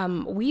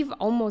 We've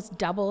almost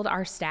doubled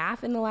our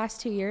staff in the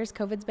last 2 years.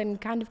 COVID's been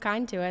kind of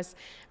kind to us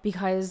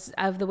because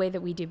of the way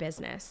that we do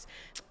business.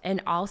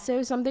 And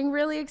also something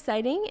really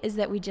exciting is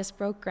that we just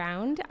broke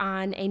ground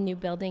on a new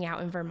building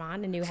out in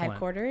Vermont, a new Excellent.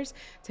 headquarters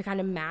to kind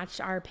of match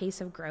our pace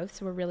of growth.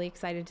 So we're really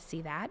excited to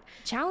see that.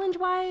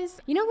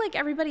 Challenge-wise, like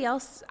everybody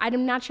else,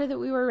 I'm not sure that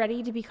we were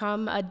ready to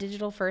become a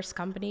digital-first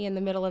company in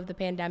the middle of the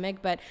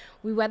pandemic, but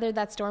we weathered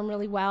that storm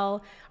really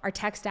well. Our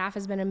tech staff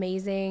has been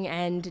amazing,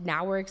 and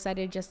now we're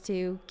excited just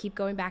to keep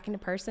going back into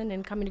person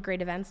and coming to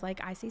great events like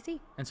ICC.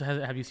 And so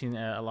have you seen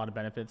a lot of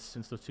benefits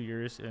since those 2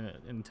 years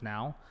into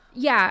now?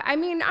 Yeah,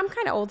 I'm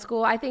kind of old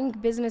school. I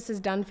think business is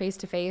done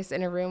face-to-face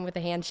in a room with a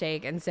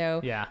handshake. And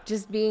so Yeah.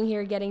 just being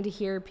here, getting to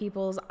hear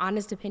people's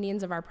honest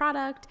opinions of our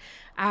product,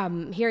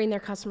 hearing their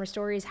customer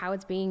stories, how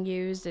it's being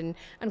used, and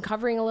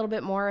uncovering a little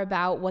bit more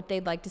about what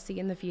they'd like to see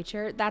in the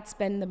future, that's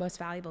been the most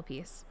valuable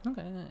piece.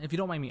 Okay. If you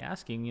don't mind me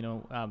asking,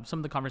 some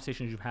of the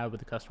conversations you've had with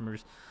the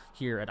customers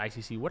here at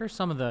ICC, what are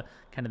some of the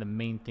kind of the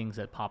main things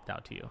that popped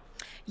out to you?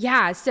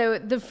 Yeah, so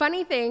the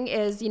funny thing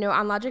is,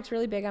 OnLogic's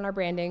really big on our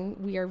branding.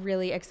 We are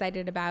really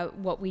excited about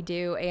what we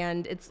do,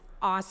 and it's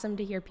awesome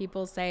to hear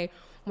people say,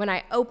 when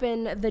I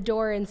open the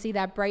door and see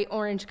that bright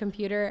orange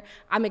computer,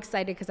 I'm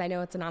excited because I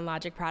know it's an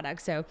OnLogic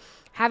product. So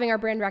having our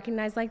brand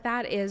recognized like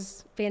that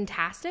is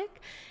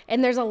fantastic.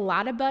 And there's a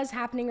lot of buzz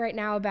happening right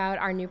now about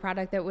our new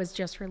product that was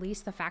just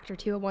released, the Factor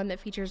 201 that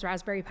features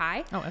Raspberry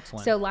Pi. Oh,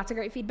 excellent. So lots of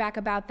great feedback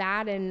about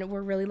that, and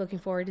we're really looking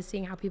forward to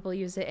seeing how people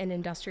use it in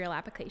industrial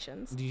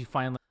applications. Do you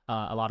find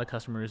a lot of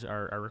customers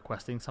are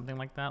requesting something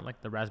like that, like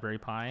the Raspberry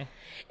Pi?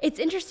 It's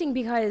interesting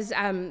because,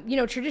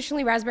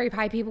 traditionally Raspberry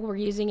Pi people were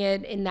using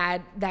it in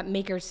that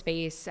maker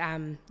space.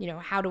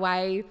 How do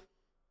I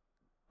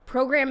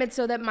program it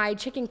so that my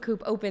chicken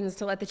coop opens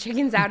to let the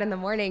chickens out in the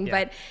morning?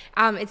 Yeah.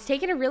 But it's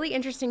taken a really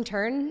interesting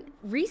turn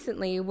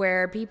recently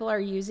where people are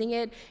using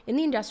it in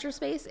the industrial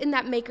space, in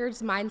that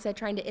maker's mindset,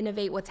 trying to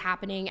innovate what's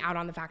happening out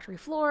on the factory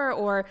floor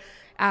or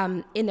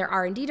in their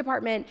R&D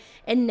department.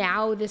 And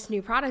now this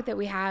new product that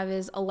we have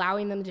is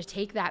allowing them to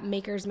take that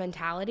maker's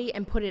mentality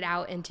and put it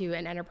out into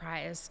an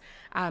enterprise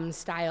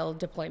style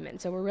deployment.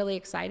 So we're really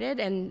excited,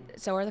 and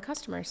so are the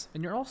customers.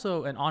 And you're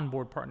also an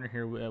onboard partner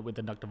here with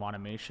Inductive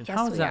Automation. Yes,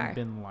 How has we that are.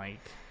 been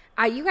like?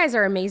 You guys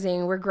are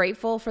amazing. We're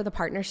grateful for the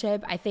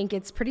partnership. I think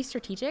it's pretty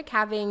strategic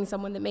having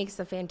someone that makes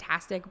a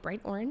fantastic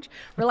bright orange,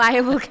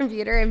 reliable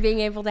computer and being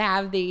able to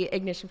have the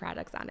Ignition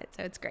products on it.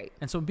 So it's great.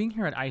 And so being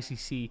here at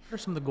ICC, what are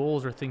some of the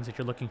goals or things that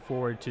you're looking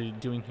forward to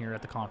doing here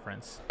at the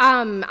conference?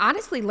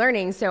 Honestly,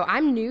 learning. So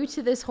I'm new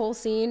to this whole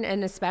scene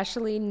and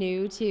especially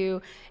new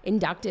to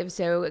inductive.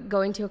 So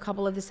going to a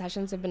couple of the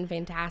sessions have been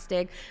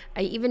fantastic.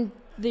 Even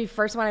The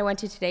first one I went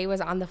to today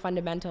was on the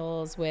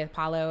fundamentals with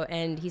Paulo,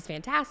 and he's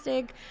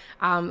fantastic.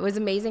 It was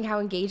amazing how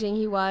engaging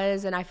he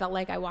was, and I felt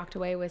like I walked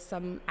away with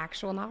some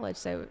actual knowledge.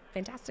 So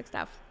fantastic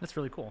stuff. That's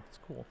really cool. It's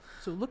cool.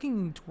 So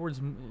looking towards,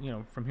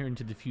 from here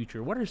into the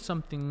future, what are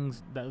some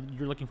things that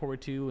you're looking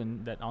forward to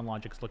and that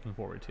OnLogic's looking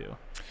forward to?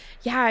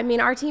 Yeah, I mean,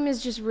 our team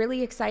is just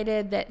really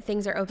excited that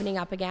things are opening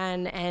up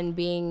again and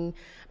being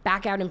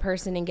back out in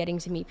person and getting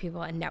to meet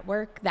people and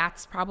network.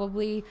 That's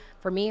probably,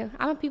 for me,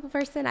 I'm a people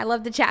person. I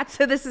love to chat,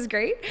 so this is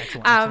great.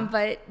 Excellent.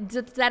 But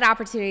that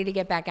opportunity to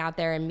get back out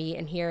there and meet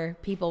and hear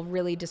people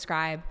really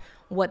describe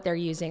what they're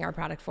using our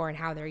product for and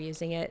how they're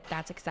using it,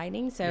 that's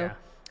exciting. So Yeah.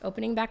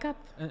 opening back up.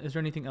 Is there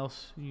anything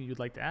else you'd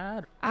like to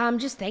add?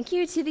 Just thank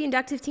you to the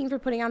Inductive team for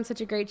putting on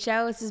such a great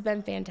show. This has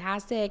been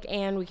fantastic,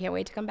 and we can't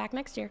wait to come back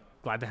next year.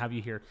 Glad to have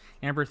you here.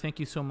 Amber, thank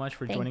you so much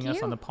for Thank joining us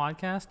you. on the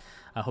podcast.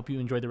 I hope you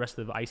enjoyed the rest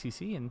of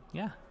ICC, and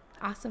yeah.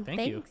 Awesome.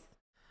 Thank you.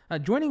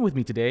 Thanks. Joining with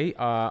me today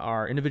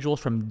are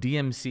individuals from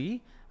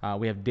DMC.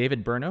 We have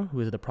David Burno, who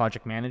is the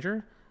project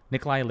manager,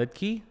 Nikolai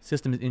Litke,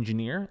 systems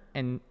engineer,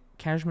 and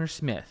Kashmir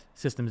Smith,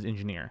 systems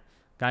engineer.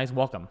 Guys,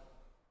 welcome.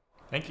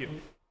 Thank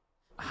you.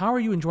 How are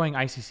you enjoying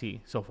ICC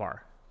so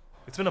far?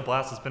 It's been a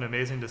blast. It's been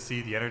amazing to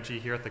see the energy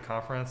here at the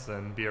conference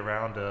and be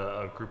around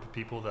a group of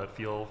people that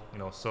feel,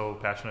 so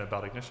passionate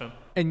about Ignition.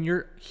 And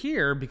you're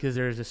here because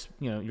there's this,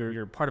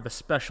 you're part of a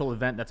special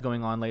event that's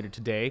going on later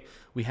today.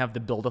 We have the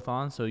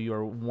Build-a-thon, so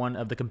you're one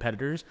of the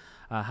competitors.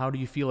 How do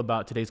you feel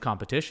about today's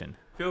competition?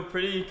 Feel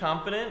pretty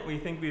confident. We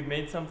think we've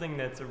made something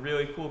that's a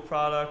really cool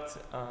product.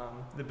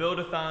 The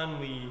Build-a-thon,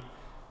 we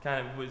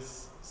kind of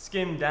was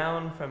skimmed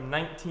down from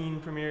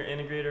 19 Premier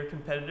Integrator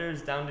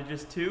competitors down to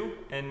just 2,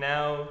 and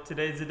now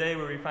today's the day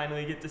where we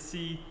finally get to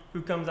see who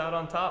comes out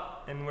on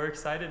top, and we're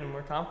excited and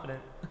we're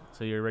confident.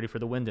 So you're ready for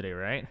the win today,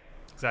 right?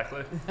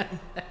 Exactly.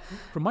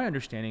 From my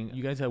understanding,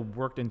 you guys have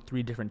worked in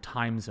 3 different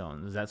time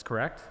zones. Is that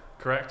correct?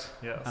 Correct.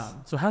 Yes.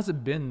 So how's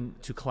it been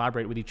to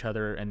collaborate with each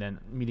other and then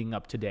meeting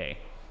up today?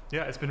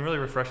 Yeah, it's been really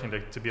refreshing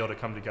to be able to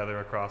come together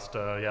across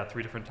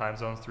 3 different time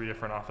zones, 3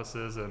 different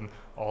offices, and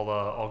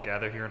all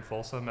gather here in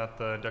Folsom at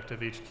the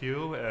Inductive HQ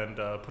and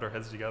put our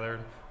heads together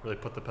and really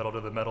put the pedal to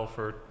the metal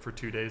for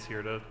 2 days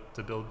here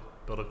to build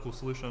a cool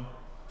solution.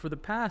 For the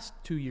past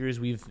 2 years,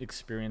 we've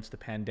experienced the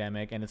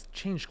pandemic, and it's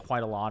changed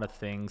quite a lot of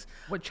things.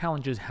 What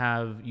challenges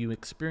have you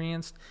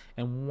experienced,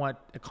 and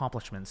what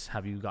accomplishments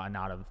have you gotten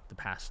out of the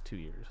past 2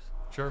 years?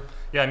 Sure.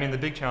 Yeah, I mean, the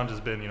big challenge has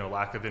been,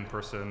 lack of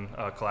in-person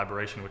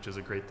collaboration, which is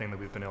a great thing that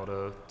we've been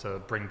able to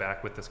bring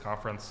back with this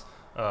conference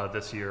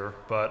this year.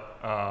 But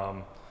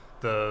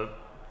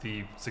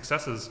the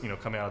successes,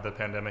 coming out of the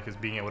pandemic is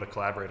being able to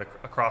collaborate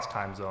across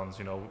time zones.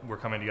 We're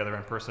coming together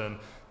in person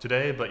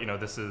today, but,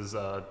 this is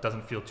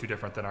doesn't feel too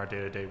different than our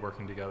day-to-day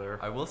working together.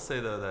 I will say,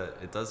 though, that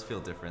it does feel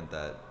different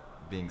that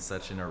being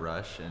such in a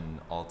rush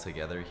and all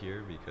together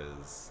here,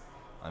 because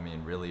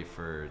really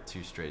for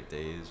 2 straight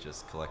days,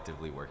 just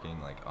collectively working,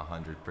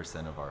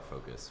 100% of our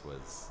focus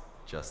was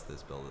just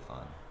this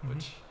build-a-thon,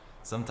 which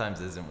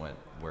sometimes isn't what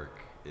work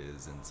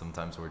is, and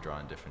sometimes we're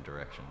drawing different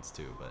directions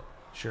too, but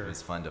Sure. it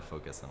was fun to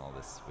focus on all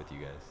this with you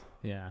guys.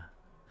 Yeah.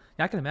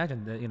 Yeah, I can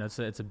imagine that,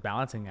 it's a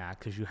balancing act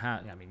because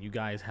you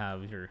guys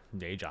have your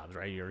day jobs,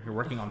 right? You're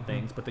working on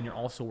things, but then you're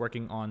also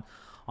working on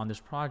this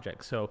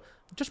project. So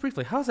just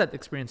briefly, how's that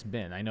experience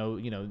been? I know,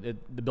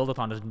 the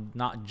Build-a-thon is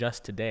not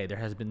just today. There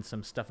has been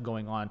some stuff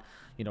going on,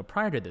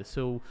 prior to this.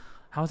 So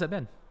how's that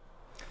been?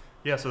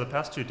 Yeah, so the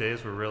past 2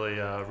 days were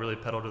really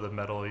pedal to the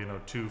metal.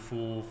 2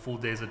 full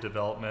days of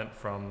development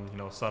from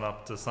sun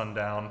up to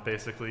sundown,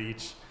 basically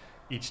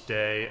each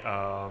day.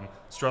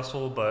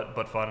 Stressful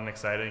but fun and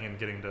exciting, and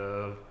getting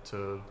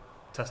to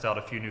test out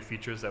a few new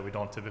features that we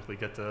don't typically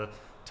get to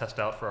test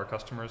out for our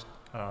customers.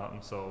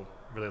 So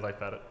really like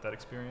that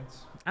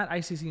experience. At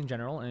ICC in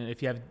general, and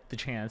if you have the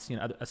chance,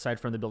 aside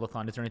from the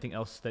Build-a-thon, is there anything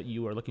else that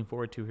you are looking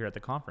forward to here at the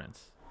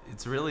conference?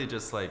 It's really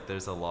just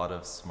there's a lot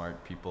of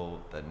smart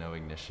people that know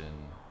Ignition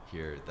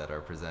here that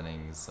are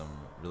presenting some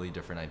really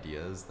different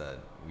ideas that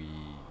we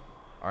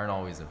aren't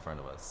always in front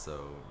of us.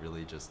 So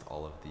really just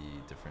all of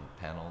the different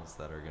panels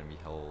that are going to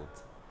be held,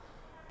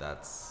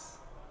 that's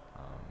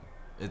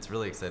it's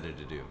really excited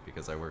to do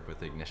because I work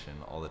with Ignition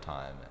all the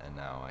time, and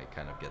now I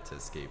kind of get to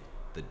escape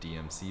the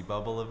DMC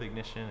bubble of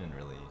Ignition and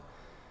really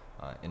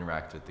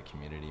interact with the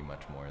community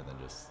much more than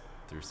just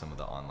through some of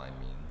the online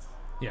means.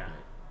 Yeah.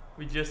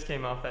 We just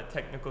came off that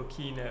technical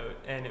keynote,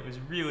 and it was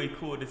really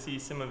cool to see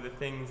some of the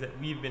things that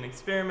we've been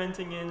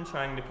experimenting in,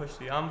 trying to push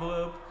the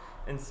envelope,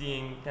 and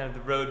seeing kind of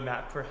the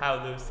roadmap for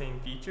how those same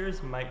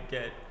features might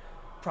get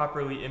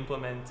properly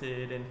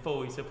implemented and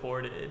fully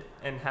supported,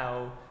 and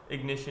how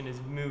Ignition is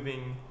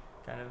moving,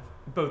 kind of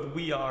both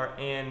we are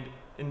and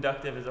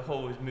Inductive as a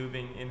whole is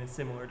moving in a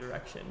similar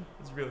direction.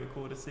 It's really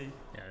cool to see.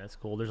 Yeah, that's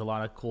cool. There's a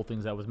lot of cool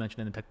things that was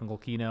mentioned in the technical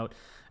keynote.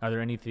 Are there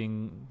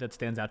anything that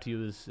stands out to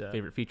you as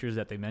favorite features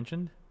that they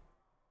mentioned?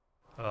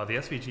 The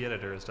SVG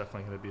editor is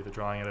definitely going to be, the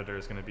drawing editor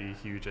is going to be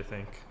huge, I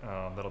think.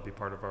 That'll be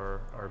part of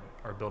our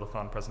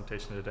Build-a-thon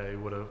presentation today.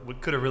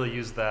 Could have really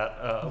used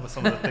that with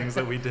some of the things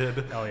that we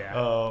did Oh,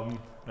 yeah.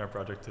 in our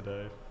project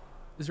today.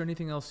 is there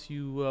anything else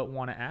you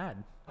want to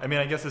add? I mean,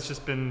 I guess it's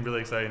just been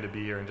really exciting to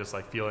be here and just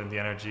like feeling the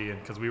energy,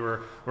 and because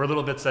we're a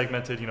little bit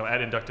segmented,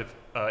 at Inductive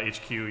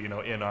HQ,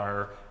 in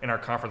our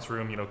conference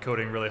room,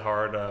 coding really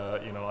hard,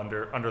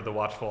 under the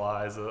watchful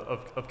eyes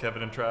of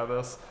Kevin and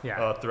Travis.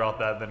 Yeah. Throughout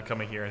that, then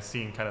coming here and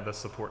seeing kind of the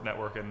support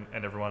network and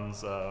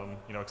everyone's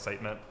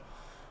excitement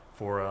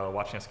for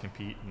watching us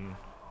compete and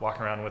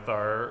walking around with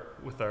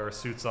our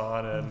suits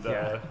on and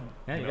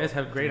you guys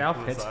have great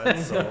outfits.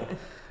 So.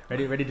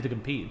 Ready to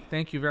compete.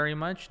 Thank you very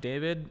much,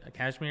 David,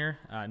 Kashmir,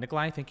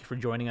 Nikolai. Thank you for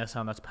joining us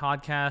on this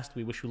podcast.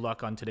 We wish you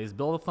luck on today's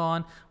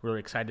Build-a-thon. We're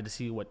excited to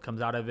see what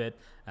comes out of it.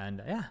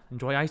 And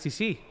enjoy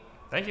ICC.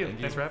 Thank you.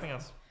 Thanks for having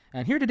us.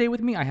 And here today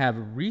with me, I have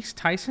Reese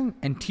Tyson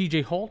and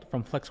TJ Holt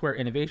from Flexware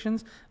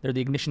Innovations. They're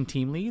the Ignition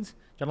team leads.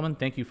 Gentlemen,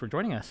 thank you for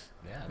joining us.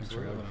 Yeah, Thanks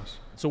for having us.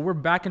 So we're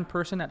back in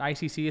person at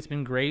ICC. It's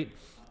been great.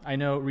 I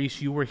know,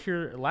 Reese, you were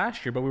here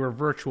last year, but we were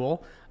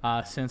virtual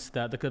since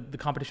the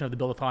competition of the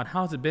Build-a-thon.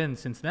 How has it been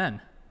since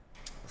then?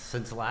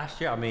 Since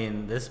last year, I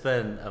mean, this has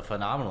been a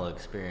phenomenal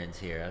experience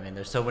here. I mean,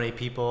 there's so many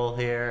people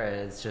here,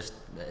 and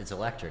it's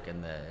electric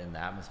in the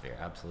atmosphere.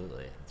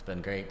 Absolutely, it's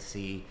been great to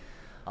see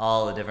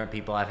all the different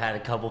people. I've had a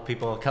couple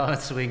people come and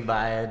swing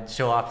by and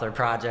show off their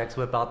projects,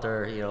 whip out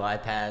their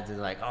iPads, and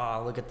like,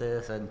 oh, look at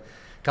this. And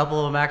a couple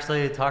of them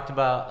actually talked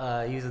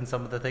about using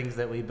some of the things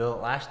that we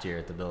built last year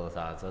at the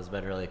Build-a-thon. So it's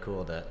been really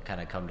cool to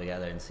kind of come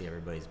together and see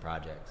everybody's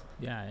projects.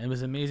 Yeah, it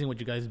was amazing what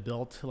you guys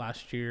built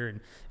last year, and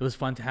it was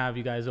fun to have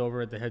you guys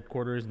over at the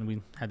headquarters, and we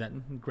had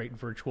that great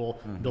virtual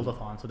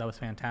Build-a-thon, so that was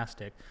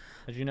fantastic.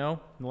 As you know,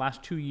 in the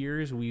last 2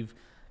 years, we've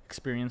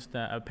experienced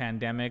a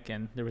pandemic,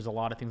 and there was a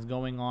lot of things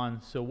going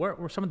on. So what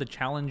were some of the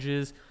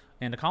challenges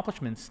and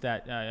accomplishments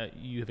that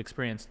you have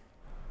experienced?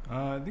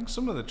 I think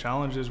some of the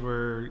challenges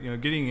were,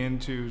 getting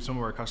into some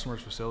of our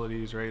customers'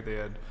 facilities, right? They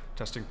had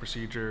testing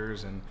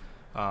procedures and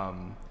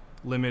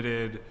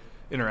limited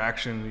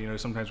interaction.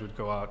 Sometimes we'd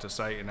go out to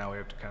site, and now we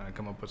have to kind of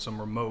come up with some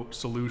remote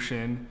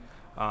solution.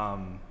 So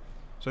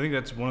I think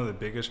that's one of the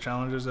biggest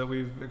challenges that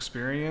we've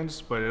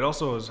experienced, but it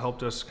also has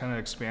helped us kind of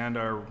expand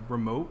our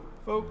remote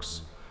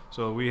folks.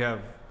 So we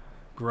have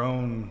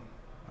grown,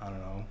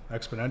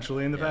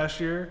 exponentially in the past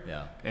year.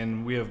 Yeah.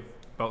 And we have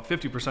about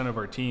 50% of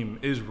our team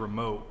is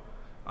remote.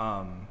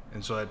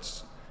 And so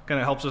that's kind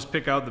of helps us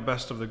pick out the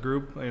best of the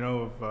group,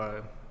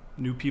 of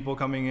new people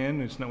coming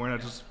in. We're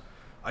not just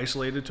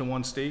isolated to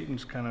one state and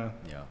just kind of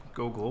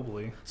go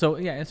globally. So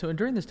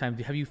during this time,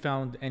 have you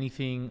found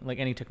anything, like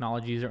any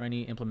technologies or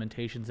any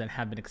implementations that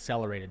have been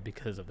accelerated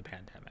because of the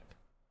pandemic?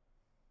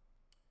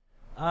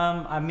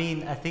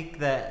 I think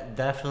that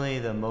definitely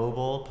the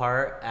mobile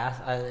part,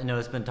 I know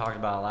it's been talked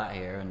about a lot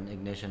here, and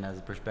Ignition as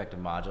a perspective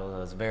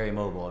module is very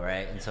mobile,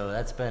 right? And so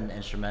that's been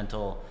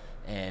instrumental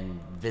in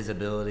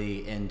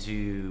visibility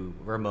into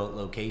remote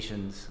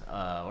locations,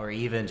 or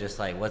even just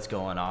like what's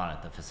going on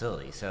at the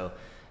facility. So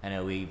I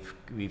know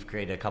we've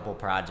created a couple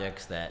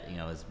projects that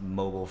is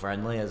mobile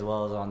friendly as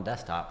well as on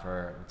desktop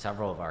for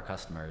several of our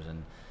customers,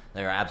 and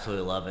they're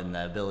absolutely loving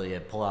the ability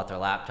to pull out their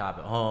laptop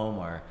at home,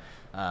 or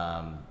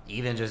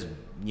even just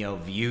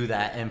view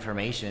that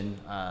information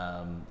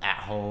at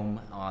home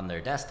on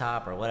their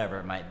desktop or whatever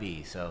it might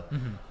be. So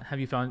have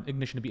you found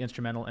Ignition to be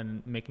instrumental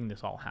in making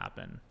this all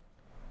happen?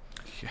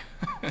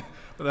 Yeah.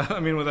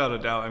 Without a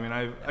doubt.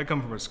 I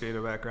come from a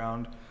SCADA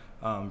background.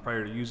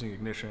 Prior to using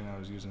Ignition, I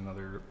was using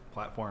other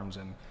platforms,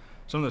 and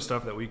some of the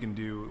stuff that we can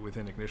do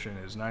within Ignition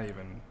is not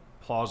even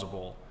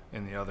plausible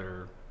in the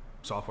other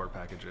software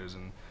packages,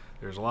 and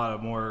there's a lot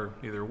of more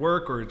either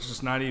work, or it's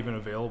just not even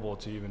available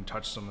to even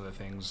touch some of the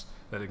things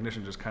that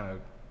Ignition just kind of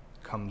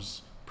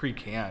comes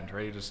pre-canned,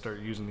 right? You just start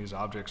using these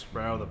objects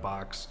right out of the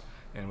box,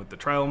 and with the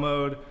trial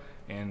mode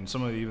and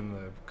some of even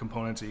the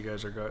components that you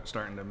guys are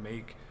starting to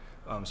make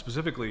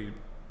specifically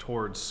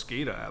towards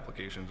SCADA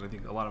applications. I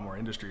think a lot of more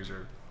industries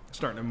are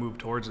starting to move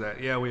towards that.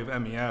 Yeah, we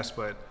have MES,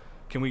 but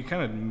can we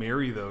kind of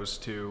marry those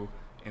two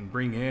and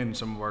bring in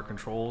some of our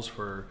controls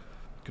for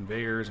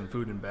conveyors and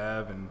food and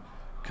bev, and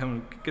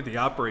come get the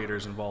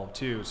operators involved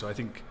too? So I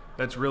think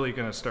that's really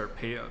going to start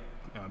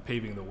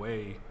paving the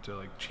way to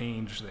like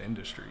change the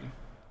industry.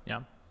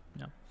 Yeah.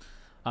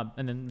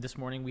 And then this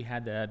morning we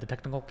had the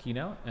technical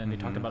keynote, and they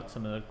talked about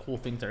some of the cool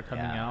things that are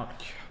coming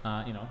out.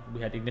 We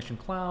had Ignition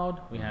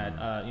Cloud. We had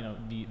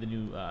the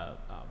new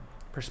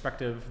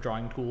perspective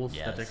drawing tools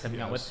that they're coming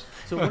out with.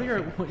 So what are your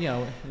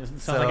it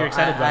sounds like you're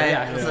excited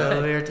about it.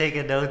 So we were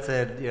taking notes,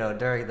 and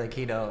during the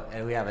keynote,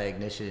 and we have an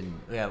Ignition.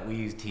 We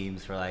use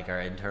Teams for like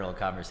our internal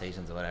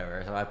conversations or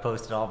whatever. So I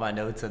posted all my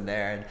notes in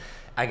there, and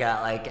I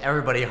got like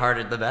everybody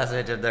hearted the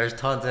message, and there's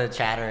tons of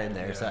chatter in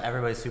there. So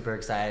everybody's super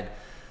excited.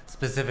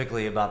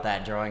 Specifically about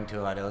that drawing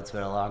tool. I know it's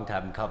been a long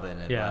time coming,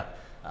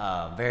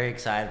 but very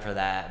excited for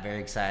that. Very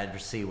excited to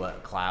see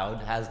what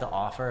cloud has to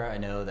offer.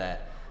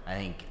 I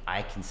think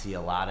I can see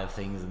a lot of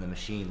things in the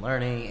machine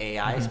learning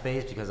AI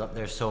space, because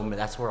there's so many.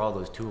 That's where all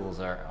those tools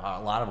are.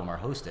 A lot of them are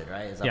hosted,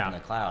 right? It's up in the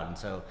cloud, and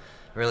so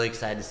really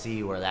excited to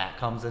see where that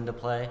comes into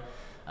play.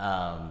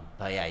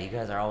 But yeah, you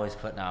guys are always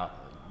putting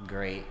out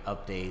great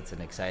updates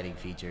and exciting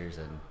features,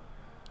 and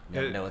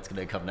You never know what's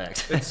going to come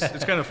next.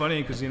 It's kind of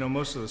funny because,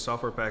 most of the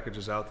software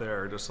packages out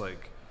there are just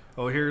like,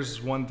 oh,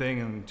 here's one thing,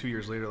 and 2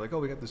 years later, like, oh,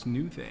 we got this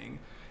new thing.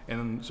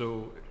 And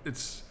so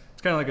it's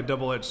kind of like a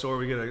double-edged sword.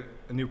 We get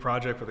a new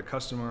project with a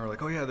customer,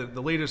 like, oh yeah,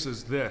 the latest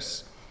is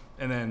this.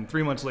 And then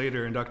 3 months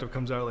later, Inductive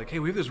comes out like, hey,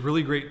 we have this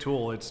really great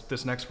tool. It's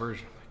this next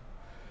version.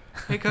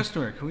 Hey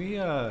customer, can we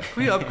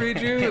upgrade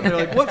you? And they're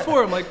like, what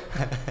for? I'm like,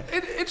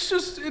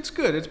 it's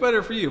good. It's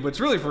better for you, but it's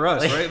really for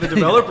us, right? The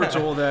developer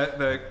tool that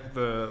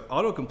the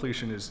auto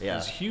completion is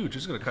huge.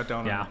 It's going to cut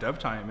down on dev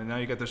time. And now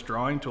you got this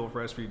drawing tool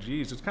for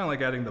SVGs. It's kind of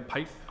like adding the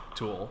pipe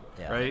tool,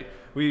 right?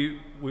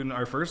 When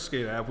our first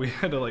skate app, we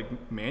had to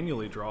like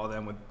manually draw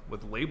them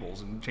with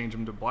labels and change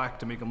them to black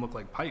to make them look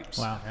like pipes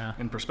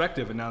in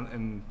perspective.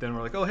 And then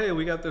we're like, oh, hey,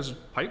 we got this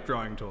pipe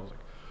drawing tool. Like,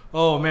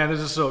 oh man, this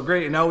is so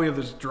great. And now we have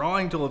this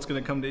drawing tool that's going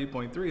to come to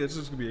 8.3. This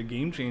is going to be a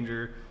game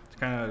changer to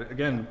kind of,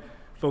 again,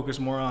 focus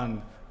more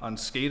on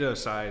SCADA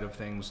side of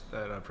things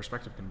that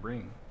Perspective can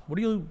bring. What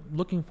are you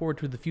looking forward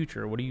to in the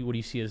future? What do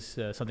you see as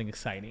something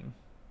exciting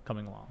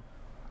coming along?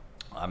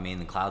 I mean,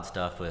 the cloud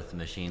stuff with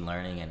machine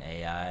learning and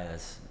AI,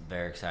 that's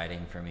very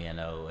exciting for me. I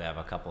know we have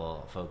a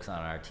couple folks on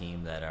our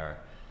team that are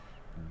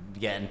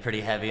getting pretty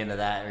heavy into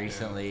that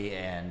recently,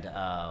 and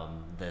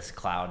this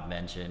cloud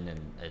mentioned, and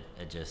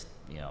it just,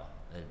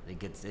 it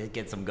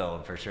gets them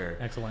going for sure.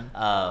 Excellent.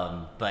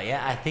 But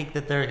yeah, I think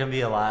that there are going to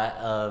be a lot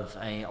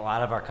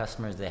of our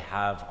customers, they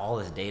have all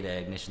this data.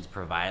 Ignition's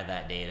provided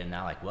that data, and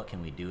now like, what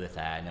can we do with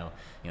that? I know,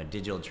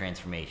 digital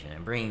transformation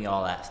and bringing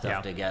all that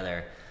stuff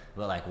together.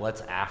 But like,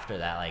 what's after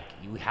that? Like,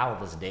 we have all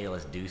this data,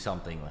 let's do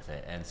something with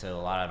it. And so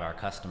a lot of our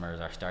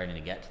customers are starting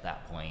to get to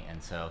that point.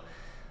 And so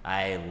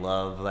I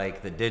love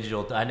like the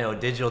digital. I know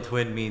digital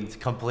twin means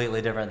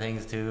completely different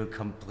things to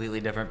completely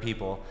different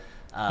people.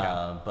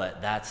 But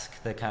that's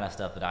the kind of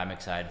stuff that I'm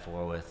excited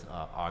for with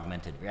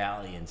augmented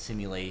reality and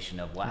simulation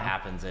of what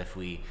happens if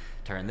we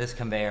turn this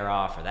conveyor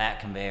off or that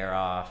conveyor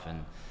off,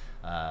 and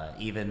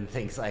even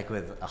things like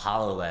with a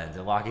HoloLens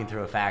and walking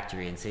through a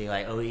factory and seeing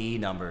like OEE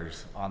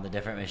numbers on the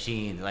different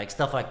machines, like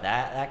stuff like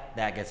that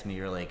gets me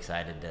really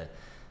excited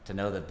to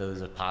know that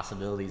those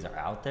possibilities are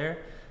out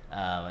there,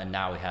 and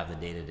now we have the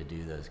data to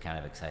do those kind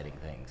of exciting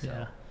things.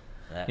 So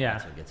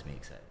that's what gets me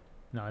excited.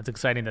 No, it's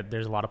exciting that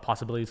there's a lot of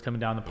possibilities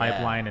coming down the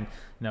pipeline,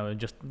 and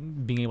just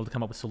being able to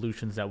come up with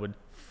solutions that would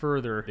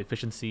further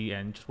efficiency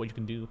and just what you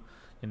can do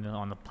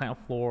on the plant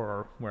floor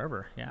or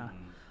wherever.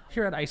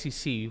 Here at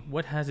ICC,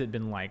 what has it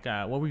been like?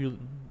 What have you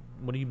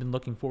been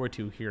looking forward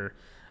to here,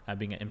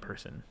 being in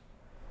person?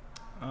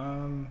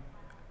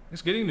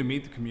 Just getting to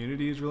meet the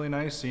community is really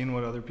nice. Seeing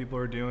what other people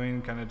are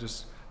doing, kind of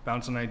just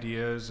bouncing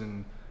ideas,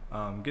 and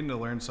getting to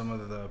learn some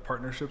of the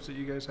partnerships that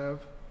you guys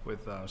have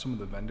with some of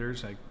the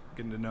vendors. Like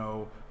getting to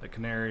know like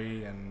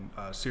Canary and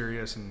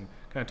Sirius, and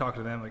kind of talk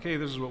to them like, hey,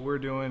 this is what we're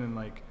doing, and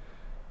like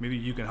maybe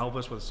you can help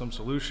us with some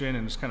solution,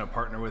 and just kind of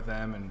partner with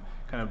them and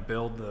kind of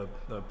build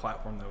the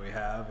platform that we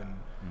have. And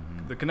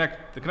the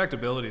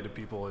connectability to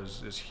people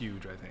is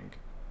huge, I think.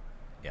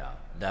 Yeah,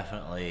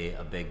 definitely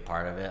a big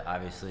part of it.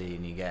 Obviously,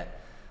 and you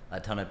get a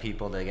ton of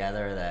people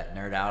together that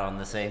nerd out on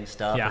the same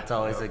stuff. It's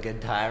always a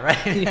good time,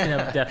 right?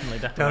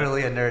 Definitely.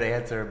 Totally a nerd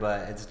answer,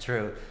 but it's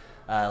true.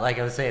 Like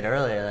I was saying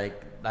earlier,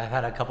 like I've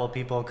had a couple of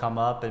people come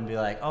up and be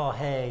like, oh,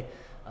 hey,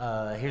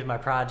 here's my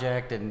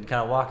project, and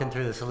kind of walking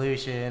through the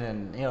solution,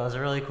 and it was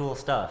really cool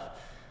stuff.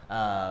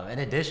 In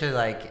addition,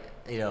 like,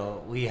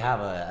 we have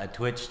a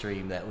Twitch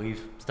stream that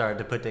we've started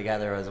to put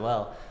together as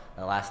well.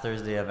 The last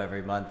Thursday of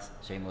every month,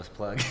 shameless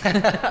plug.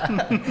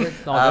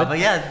 But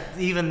yeah,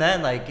 even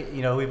then, like,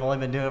 we've only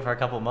been doing it for a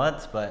couple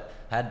months, but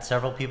had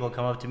several people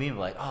come up to me and be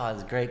like, oh,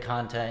 it's great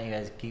content. You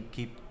guys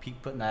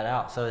keep putting that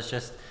out. So it's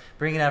just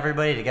bringing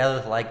everybody together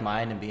with like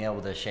mind and being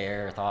able to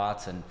share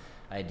thoughts and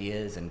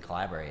ideas and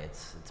collaborate.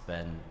 It's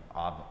been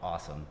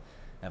awesome.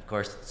 And of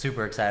course,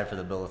 super excited for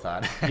the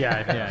Build-a-thon.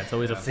 It's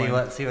always a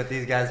fun. See what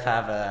these guys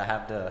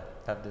have to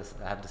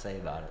say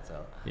about it.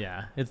 So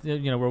it's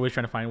we're always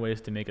trying to find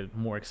ways to make it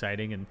more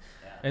exciting, and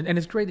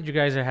it's great that you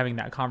guys are having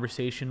that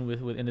conversation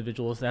with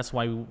individuals. That's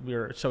why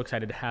we're so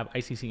excited to have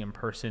ICC in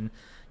person,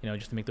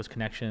 just to make those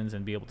connections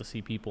and be able to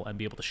see people and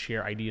be able to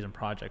share ideas and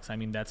projects. I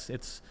mean,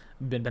 it's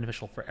been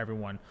beneficial for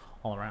everyone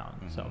all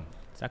around. So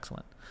it's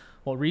excellent.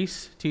 Well,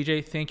 Reese,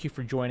 TJ, thank you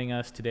for joining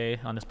us today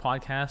on this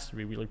podcast.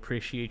 We really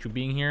appreciate you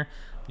being here.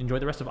 Enjoy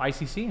the rest of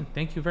ICC, and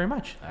thank you very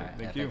much. All right.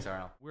 Thank you. Thanks,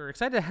 Arnold. We're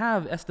excited to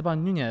have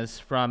Esteban Nunez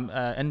from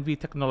NV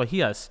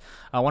Tecnologías,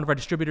 one of our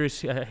distributors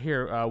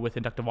here with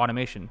Inductive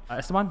Automation.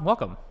 Esteban,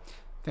 welcome.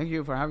 Thank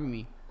you for having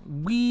me.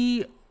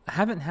 We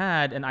haven't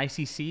had an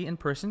ICC in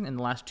person in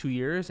the last 2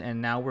 years,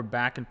 and now we're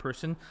back in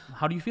person.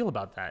 How do you feel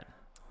about that?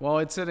 Well,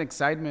 it's an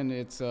excitement.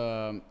 It's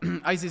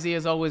ICC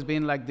has always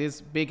been like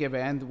this big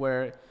event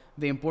where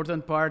the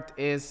important part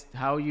is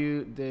how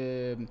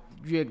the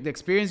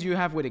experience you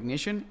have with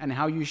Ignition and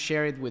how you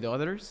share it with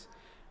others.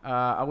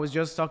 I was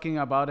just talking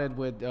about it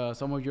with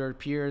some of your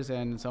peers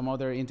and some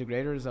other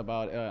integrators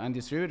and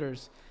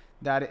distributors,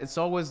 that it's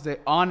always the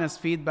honest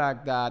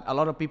feedback that a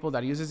lot of people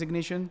that uses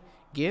Ignition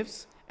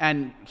gives,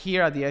 And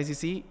here at the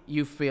ICC,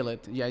 you feel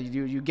it. Yeah,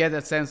 you get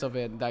a sense of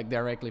it like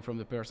directly from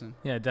the person.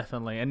 Yeah,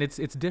 definitely. And it's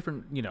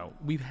different. You know,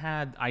 we've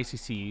had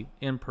ICC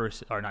in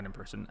person, or not in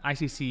person,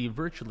 ICC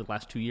virtually the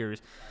last 2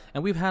 years,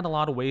 and we've had a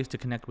lot of ways to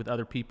connect with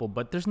other people,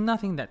 but there's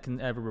nothing that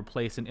can ever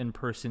replace an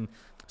in-person.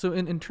 So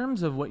in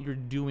terms of what you're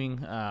doing,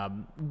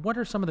 what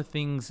are some of the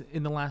things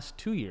in the last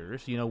 2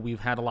 years? You know, we've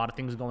had a lot of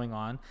things going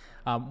on.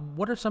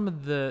 What are some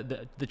of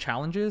the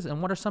challenges,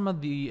 and what are some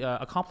of the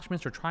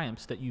accomplishments or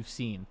triumphs that you've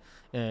seen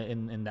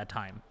in that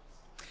time?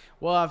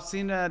 Well, I've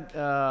seen that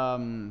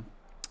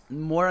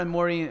more and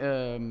more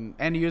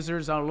end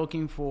users are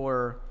looking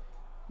for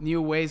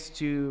new ways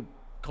to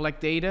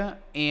collect data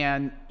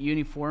and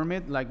uniform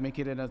it, like make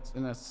it in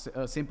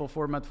a simple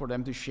format for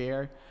them to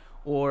share,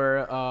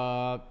 or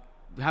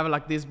have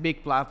like this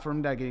big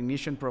platform that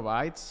Ignition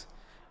provides.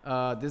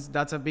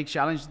 That's a big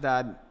challenge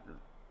that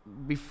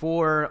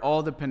before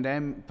all the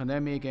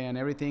pandemic and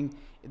everything,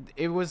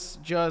 it was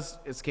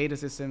just SCADA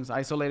systems,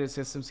 isolated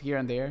systems here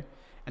and there,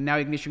 and now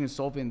Ignition is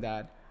solving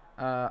that.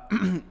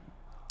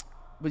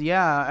 But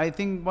yeah, I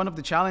think one of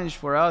the challenge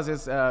for us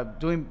is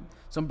doing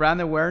some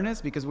brand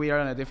awareness, because we are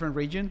in a different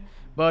region,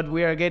 but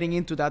we are getting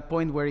into that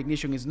point where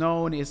Ignition is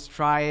known, it's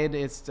tried,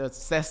 it's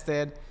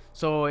tested,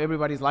 so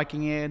everybody's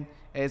liking it.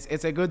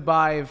 It's a good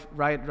vibe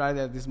right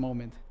at this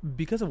moment.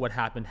 Because of what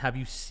happened, have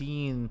you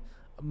seen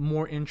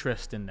more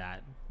interest in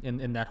that,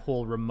 in that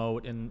whole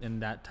remote, in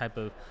that type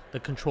of the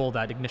control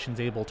that Ignition's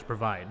able to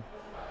provide?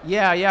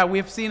 Yeah,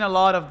 we've seen a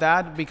lot of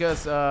that, because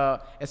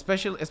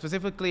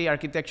specifically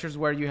architectures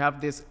where you have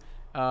this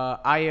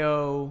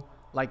I/O,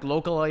 like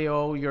local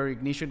I/O, your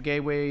Ignition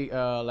gateway,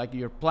 like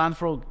your plant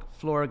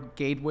floor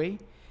gateway,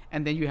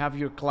 and then you have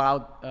your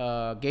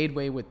cloud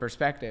gateway with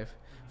perspective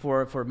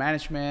for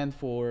management,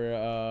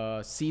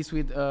 for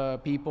C-suite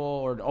people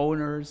or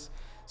owners.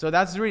 So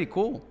that's really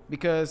cool,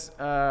 because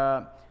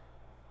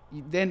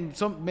then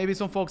maybe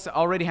some folks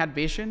already had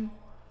vision,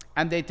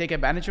 and they take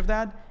advantage of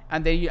that,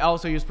 and they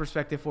also use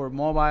perspective for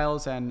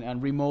mobiles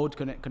and remote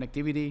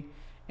connectivity.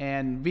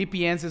 And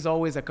VPNs is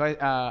always a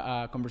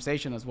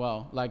conversation as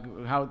well. Like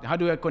how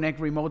do I connect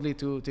remotely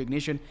to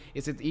Ignition?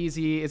 Is it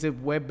easy? Is it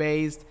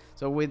web-based?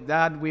 So with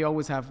that, we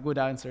always have good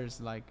answers.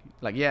 Like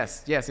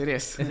yes, it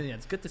is. Yeah,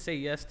 it's good to say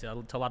yes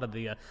to a lot of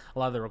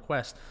the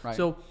requests. Right.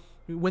 So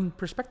when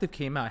Perspective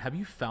came out, have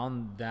you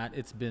found that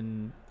it's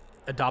been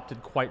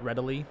adopted quite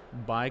readily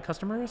by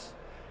customers?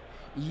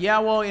 Yeah,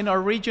 well, in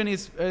our region,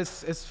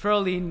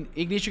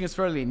 Ignition is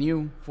fairly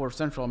new for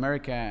Central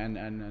America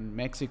and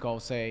Mexico,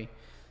 say.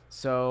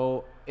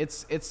 So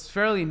it's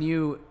fairly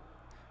new.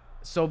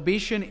 So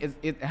Vision,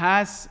 it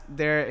has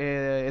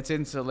its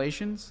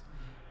installations,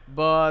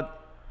 but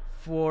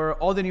for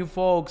all the new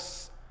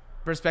folks,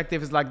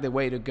 Perspective is like the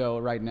way to go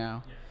right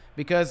now. Yeah.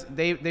 Because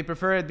they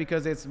prefer it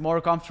because it's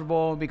more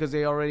comfortable, because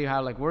they already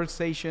have like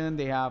workstation,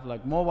 they have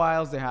like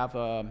mobiles, they have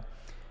a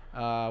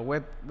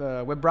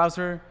web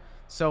browser.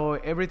 So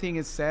everything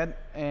is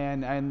set,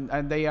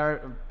 and they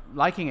are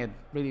liking it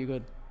really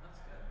good.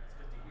 That's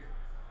good to hear.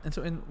 And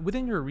so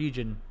within your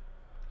region,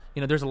 you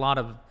know, there's a lot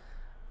of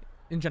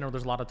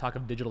talk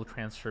of digital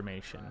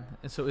transformation.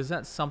 And so is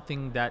that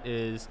something that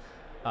is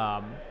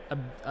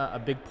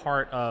a big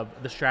part of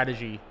the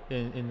strategy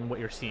in what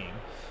you're seeing?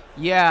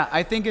 Yeah,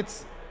 I think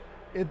it's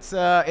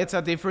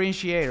a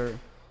differentiator.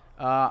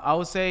 I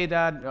would say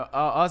that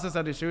us as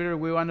a distributor,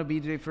 we want to be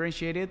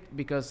differentiated,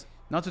 because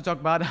not to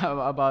talk bad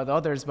about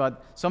others,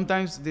 but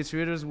sometimes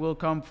distributors will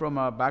come from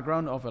a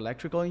background of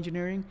electrical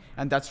engineering,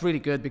 and that's really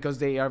good because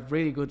they are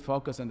really good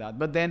focus on that.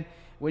 But then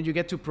when you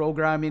get to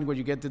programming, when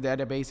you get to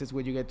databases,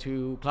 when you get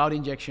to cloud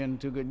injection,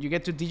 you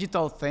get to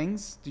digital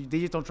things, to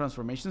digital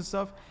transformation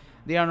stuff,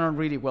 they are not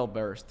really well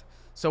versed.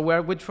 So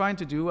what we're trying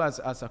to do as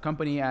a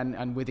company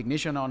and with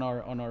Ignition on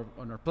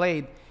our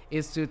plate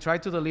is to try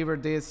to deliver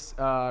this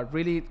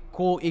really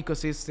cool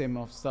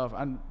ecosystem of stuff.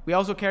 And we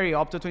also carry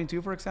Opto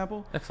 22, for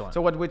example. Excellent.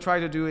 So what we try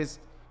to do is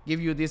give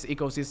you this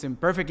ecosystem,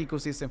 perfect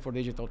ecosystem for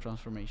digital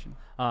transformation.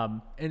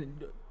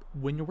 And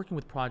when you're working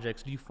with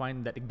projects, do you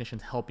find that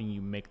Ignition's helping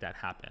you make that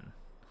happen?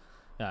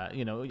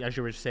 You know, as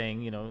you were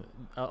saying, you know,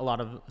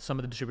 some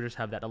of the distributors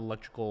have that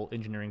electrical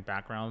engineering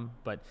background,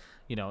 but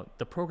you know,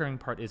 the programming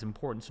part is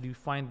important. So do you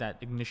find that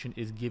Ignition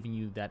is giving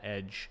you that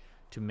edge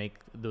to make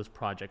those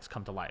projects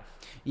come to life?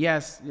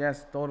 Yes,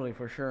 totally,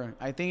 for sure.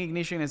 I think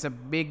Ignition is a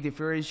big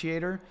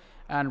differentiator,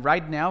 and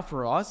right now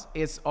for us,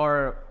 it's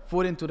our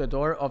foot into the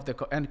door of the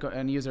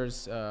end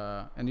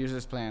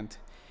users plant.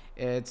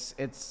 It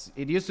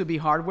used to be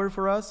hardware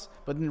for us,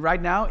 but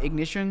right now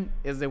Ignition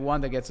is the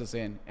one that gets us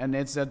in, and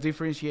it's a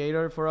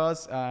differentiator for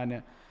us,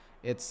 and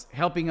it's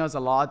helping us a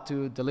lot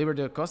to deliver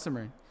to the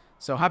customer.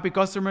 So happy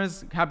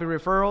customers, happy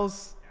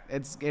referrals.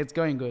 It's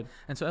going good.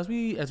 And so as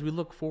we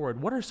look forward,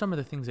 what are some of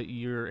the things that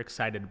you're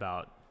excited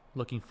about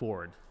looking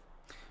forward?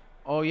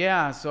 Oh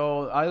yeah,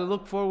 so I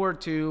look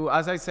forward to,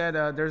 as I said,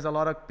 there's a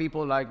lot of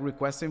people like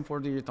requesting for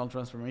digital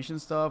transformation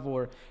stuff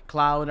or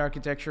cloud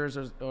architectures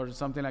or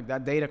something like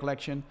that, data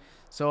collection.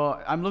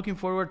 So I'm looking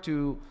forward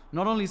to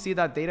not only see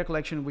that data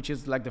collection, which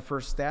is like the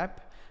first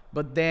step,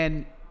 but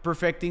then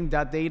perfecting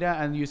that data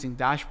and using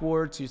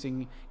dashboards,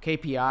 using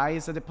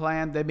KPIs at the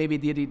plant that maybe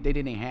they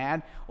didn't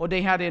have, or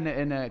they had in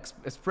a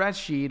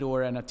spreadsheet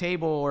or in a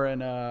table or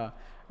in a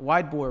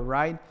whiteboard,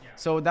 right? Yeah.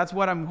 So that's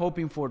what I'm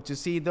hoping for, to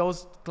see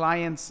those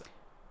clients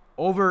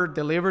over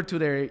deliver to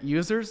their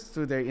users,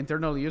 to their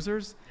internal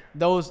users,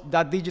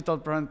 that digital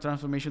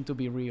transformation to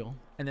be real.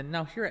 And then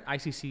now here at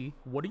ICC,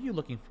 what are you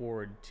looking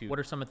forward to? What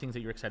are some of the things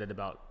that you're excited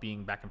about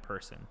being back in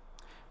person?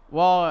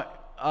 Well,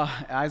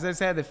 as I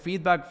said, the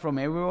feedback from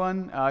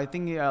everyone, I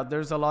think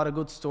there's a lot of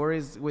good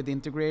stories with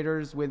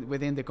integrators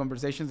within the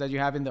conversations that you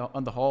have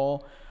on the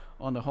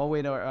hallway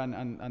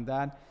and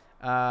that.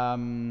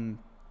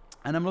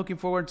 And I'm looking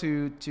forward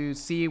to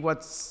see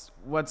what's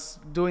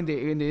doing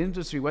in the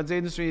industry. What the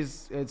industry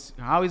is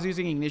how is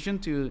using Ignition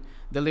to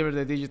deliver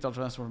the digital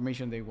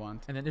transformation they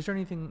want. And then is there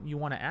anything you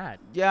want to add?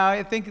 Yeah,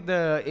 I think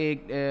the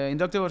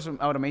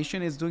Inductive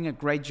Automation is doing a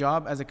great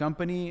job as a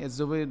company.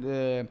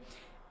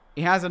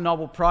 It has a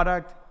novel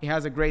product, it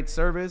has a great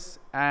service,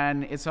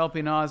 and it's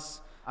helping us.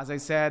 As I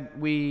said,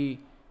 we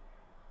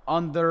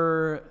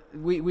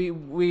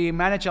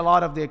manage a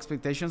lot of the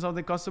expectations of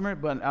the customer,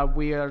 but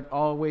we are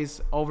always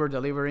over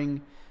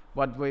delivering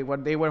what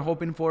they were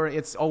hoping for.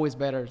 It's always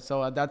better.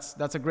 So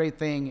that's a great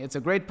thing. It's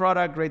a great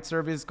product, great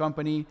service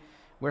company.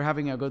 We're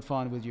having a good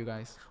fun with you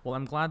guys. Well,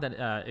 I'm glad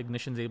that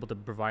Ignition's able to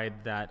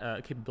provide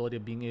that capability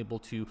of being able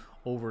to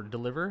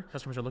over-deliver.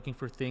 Customers are looking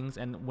for things,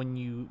 and when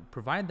you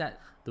provide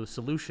those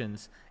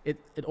solutions, it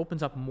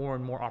opens up more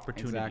and more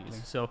opportunities. Exactly.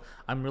 So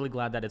I'm really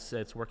glad that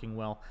it's working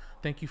well.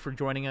 Thank you for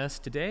joining us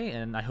today,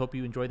 and I hope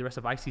you enjoy the rest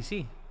of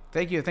ICC.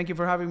 Thank you. Thank you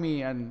for having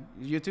me, and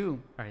you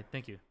too. All right,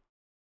 thank you.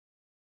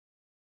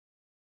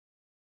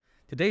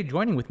 Today,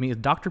 joining with me is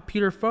Dr.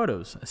 Peter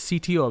Fotos,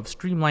 CTO of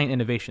Streamline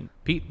Innovation.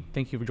 Pete,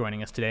 thank you for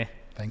joining us today.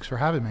 Thanks for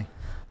having me.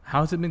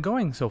 How's it been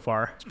going so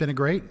far? It's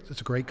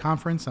a great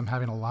conference. I'm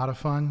having a lot of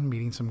fun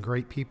meeting some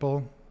great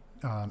people,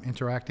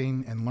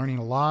 interacting and learning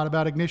a lot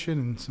about Ignition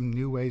and some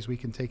new ways we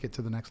can take it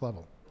to the next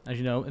level. As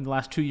you know, in the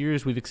last 2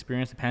 years, we've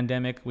experienced the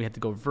pandemic. We had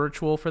to go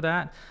virtual for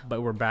that,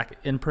 but we're back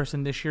in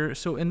person this year.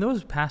 So in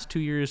those past 2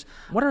 years,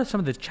 what are some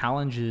of the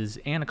challenges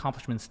and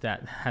accomplishments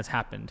that has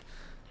happened?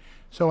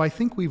 So I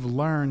think we've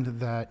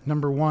learned that,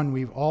 number one,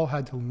 we've all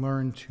had to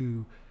learn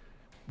to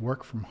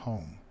work from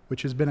home,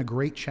 which has been a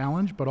great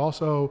challenge, but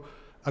also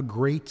a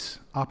great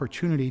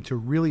opportunity to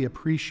really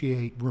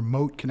appreciate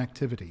remote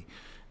connectivity.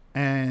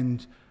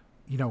 And,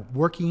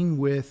 working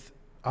with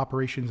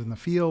operations in the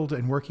field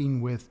and working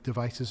with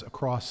devices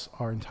across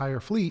our entire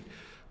fleet,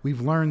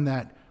 we've learned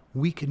that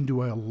we can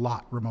do a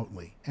lot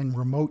remotely. And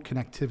remote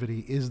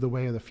connectivity is the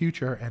way of the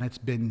future, and it's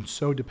been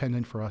so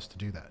dependent for us to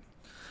do that.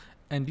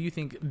 And do you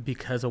think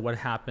because of what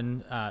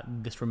happened,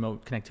 this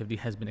remote connectivity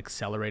has been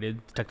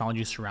accelerated,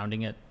 technology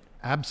surrounding it?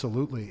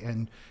 Absolutely.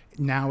 And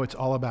now it's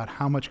all about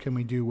how much can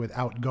we do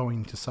without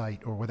going to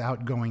site or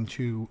without going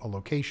to a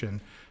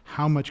location.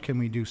 How much can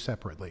we do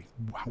separately?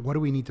 What do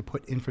we need to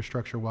put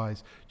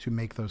infrastructure-wise to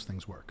make those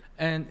things work?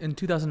 And in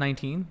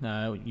 2019,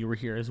 you were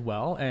here as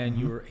well, and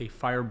you were a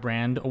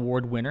Firebrand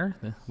Award winner,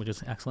 which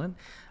is excellent.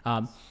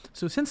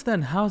 So since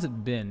then, how has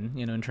it been,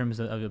 in terms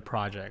of the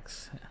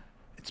projects?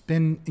 It's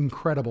been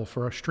incredible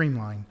for our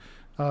Streamline.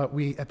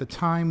 At the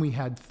time, we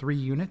had 3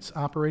 units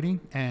operating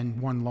and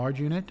 1 large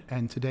unit,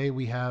 and today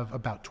we have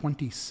about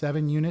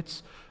 27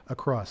 units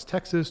across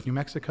Texas, New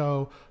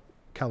Mexico,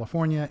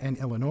 California, and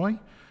Illinois.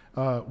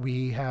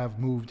 We have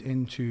moved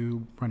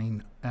into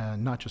running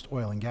not just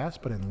oil and gas,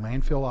 but in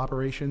landfill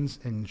operations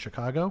in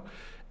Chicago,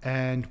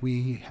 and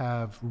we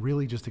have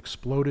really just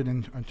exploded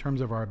in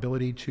terms of our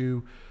ability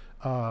to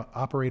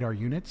operate our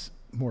units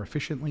more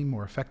efficiently,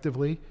 more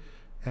effectively,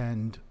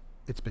 and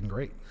it's been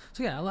great.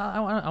 So yeah,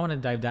 I want to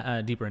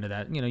dive deeper into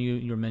that.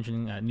 You were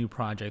mentioning new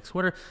projects.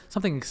 What are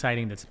something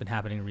exciting that's been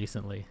happening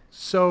recently?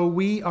 So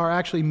we are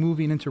actually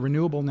moving into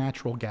renewable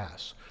natural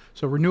gas.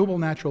 So renewable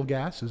natural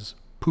gas is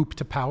poop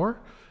to power.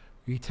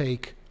 We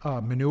take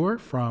manure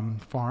from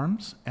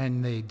farms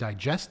and they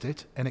digest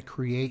it and it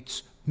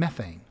creates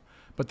methane.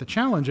 But the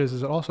challenge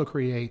is it also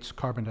creates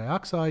carbon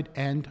dioxide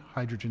and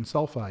hydrogen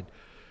sulfide.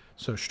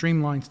 So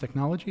Streamline's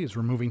technology is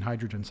removing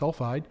hydrogen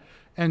sulfide.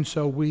 And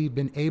so we've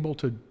been able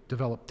to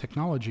develop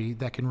technology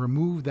that can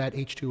remove that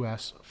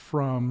H2S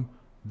from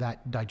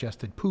that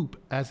digested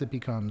poop as it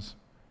becomes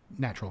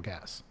natural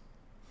gas.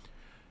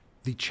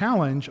 The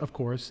challenge, of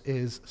course,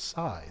 is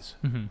size.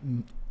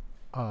 Mm-hmm.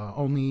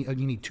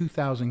 You need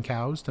 2,000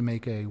 cows to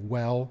make a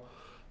well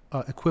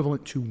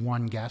equivalent to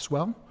 1 gas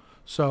well.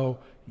 So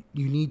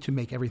you need to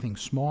make everything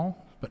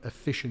small, but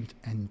efficient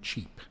and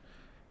cheap.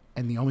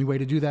 And the only way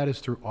to do that is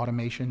through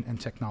automation and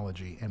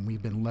technology. And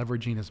we've been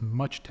leveraging as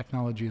much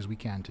technology as we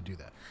can to do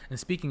that. And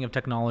speaking of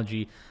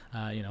technology,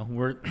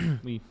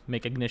 we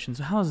make Ignition.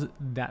 So how's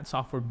that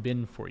software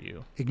been for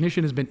you?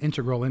 Ignition has been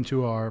integral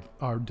into our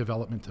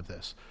development of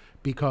this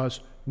because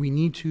we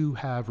need to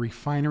have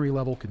refinery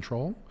level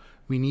control.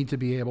 We need to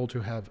be able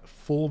to have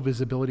full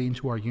visibility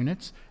into our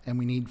units, and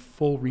we need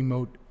full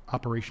remote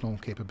operational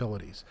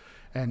capabilities.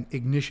 And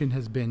Ignition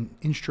has been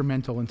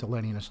instrumental into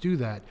letting us do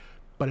that.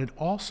 but it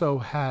also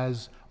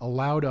has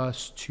allowed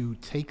us to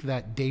take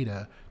that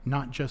data,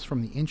 not just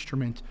from the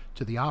instrument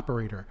to the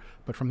operator,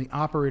 but from the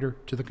operator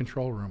to the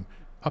control room,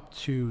 up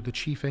to the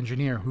chief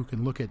engineer who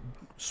can look at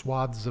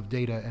swaths of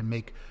data and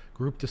make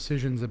group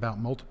decisions about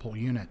multiple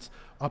units,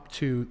 up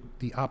to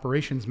the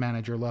operations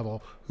manager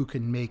level who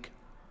can make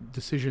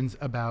decisions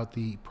about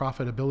the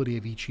profitability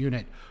of each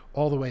unit,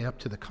 all the way up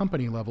to the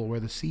company level where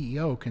the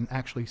CEO can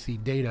actually see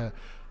data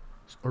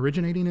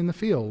originating in the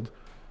field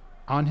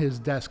on his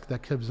desk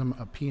that gives him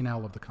a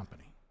P&L of the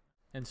company.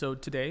 And so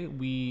today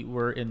we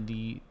were in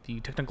the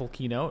technical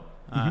keynote,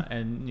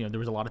 and there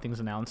was a lot of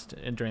things announced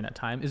during that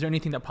time. Is there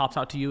anything that pops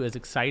out to you as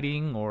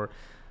exciting or?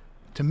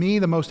 To me,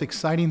 the most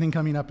exciting thing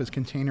coming up is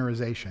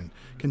containerization.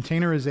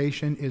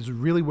 Containerization is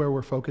really where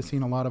we're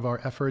focusing a lot of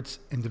our efforts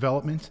in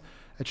development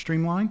at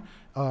Streamline,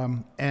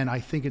 and I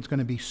think it's going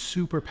to be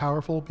super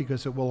powerful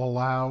because it will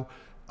allow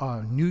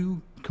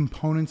new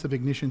components of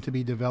Ignition to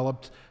be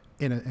developed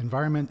in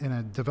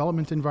a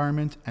development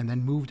environment, and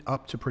then moved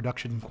up to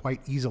production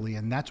quite easily,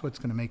 and that's what's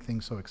going to make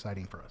things so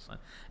exciting for us.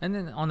 And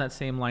then on that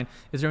same line,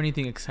 is there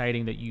anything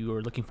exciting that you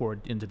are looking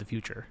forward into the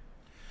future?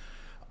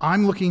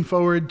 I'm looking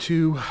forward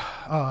to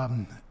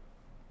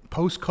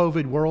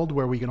post-COVID world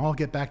where we can all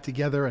get back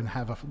together and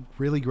have a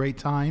really great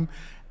time,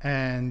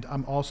 and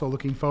I'm also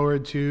looking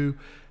forward to,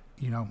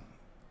 a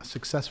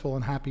successful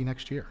and happy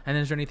next year. And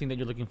is there anything that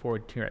you're looking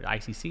forward to here at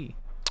ICC?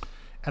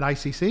 At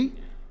ICC?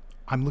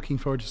 I'm looking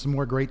forward to some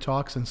more great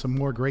talks and some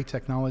more great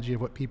technology of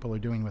what people are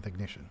doing with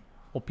Ignition.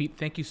 Well, Pete,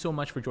 thank you so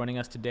much for joining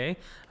us today.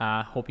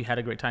 Hope you had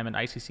a great time at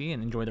ICC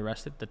and enjoy the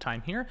rest of the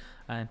time here.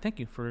 And thank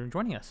you for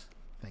joining us.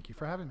 Thank you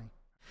for having me.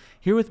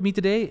 Here with me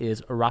today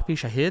is Rafi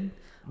Shahid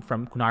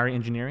from Kunari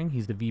Engineering.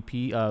 He's the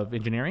VP of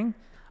Engineering.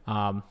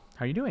 How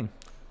are you doing?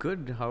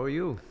 Good. How are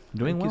you?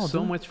 Doing well. Thank you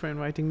so much for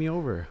inviting me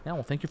over. Yeah,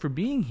 well, thank you for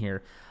being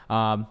here.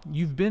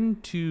 You've been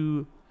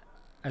to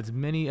as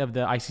many of the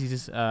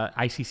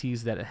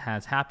ICCs that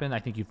has happened. I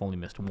think you've only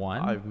missed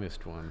one. I've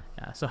missed one.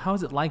 Yeah. So how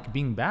is it like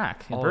being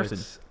back in person?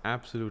 It's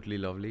absolutely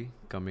lovely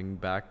coming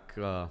back.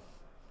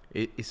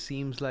 It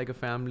seems like a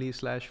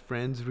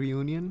family/friends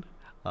reunion.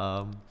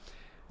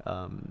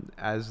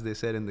 As they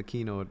said in the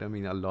keynote, I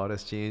mean, a lot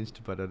has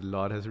changed, but a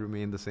lot has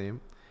remained the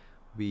same.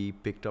 We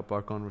picked up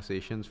our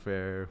conversations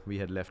where we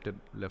had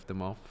left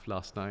them off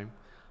last time.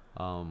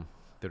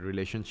 The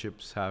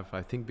relationships have,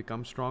 I think,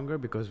 become stronger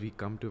because we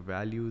come to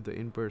value the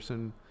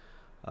in-person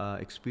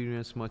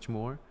experience much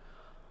more.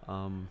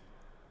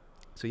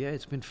 So yeah,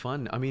 it's been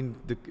fun. I mean,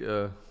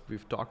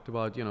 we've talked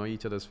about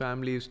each other's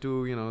families too.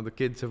 The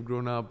kids have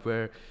grown up,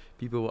 where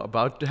people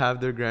about to have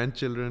their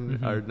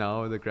grandchildren are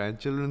now the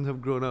grandchildren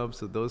have grown up.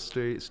 So those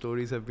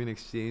stories have been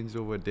exchanged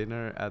over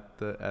dinner at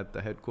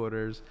the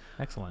headquarters.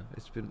 Excellent.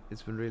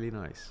 It's been really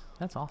nice.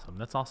 That's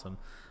awesome.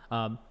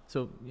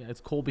 So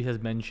as Colby has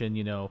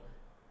mentioned,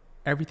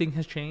 everything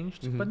has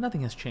changed, but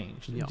nothing has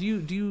changed. Yeah. Do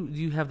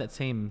you have that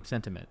same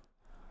sentiment?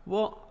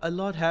 Well, a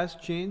lot has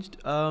changed.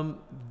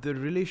 The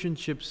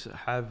relationships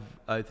have,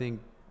 I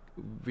think,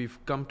 we've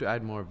come to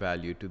add more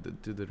value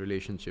to the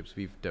relationships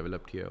we've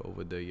developed here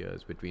over the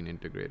years between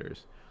integrators.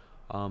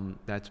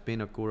 That's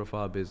been a core of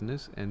our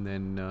business, and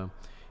then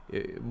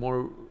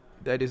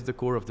that is the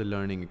core of the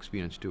learning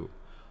experience too.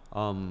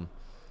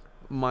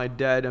 My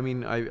dad, I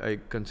mean, I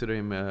consider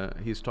him,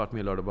 he's taught me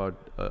a lot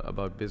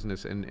about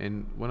business,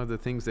 and one of the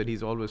things that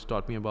he's always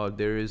taught me about,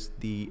 there is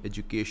the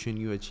education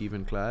you achieve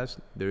in class,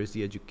 there is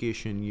the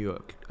education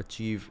you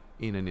achieve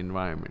in an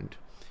environment.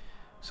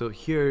 So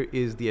here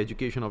is the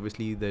education,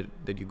 obviously,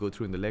 that you go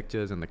through in the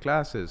lectures and the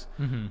classes,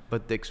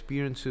 but the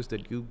experiences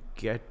that you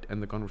get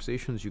and the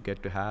conversations you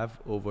get to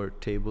have over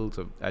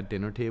at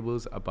dinner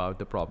tables about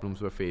the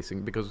problems we're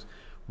facing, because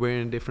we're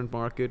in a different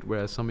market,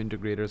 whereas some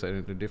integrators are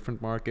in a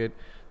different market,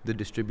 the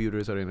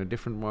distributors are in a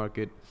different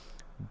market.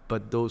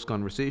 But those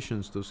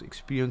conversations, those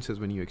experiences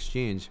when you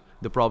exchange,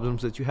 the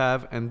problems that you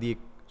have and the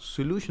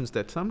solutions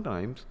that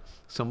sometimes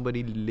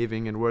somebody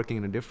living and working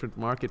in a different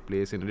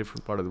marketplace in a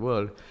different part of the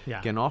world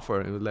can offer.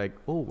 And it was like,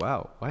 oh,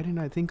 wow, why didn't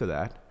I think of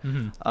that?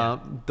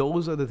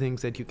 Those are the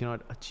things that you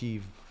cannot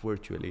achieve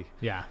virtually.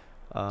 Yeah.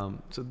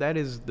 So that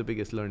is the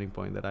biggest learning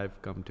point that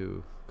I've come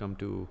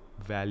to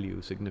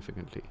value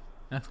significantly.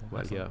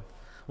 Excellent.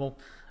 Well,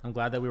 I'm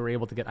glad that we were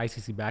able to get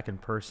ICC back in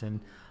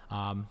person.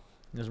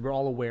 As we're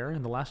all aware,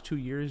 in the last 2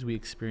 years, we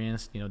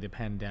experienced, the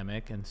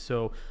pandemic. And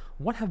so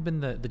what have been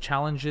the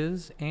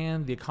challenges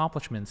and the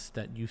accomplishments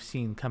that you've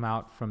seen come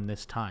out from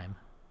this time?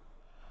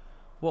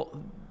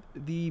 Well,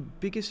 the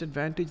biggest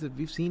advantage that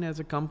we've seen as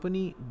a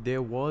company,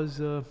 there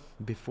was,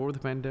 before the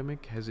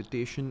pandemic,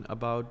 hesitation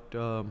about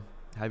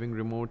having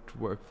remote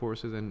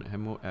workforces and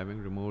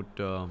having remote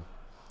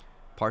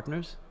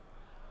partners.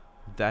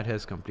 That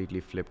has completely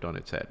flipped on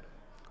its head.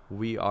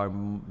 We are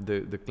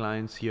the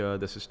clients here,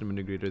 the system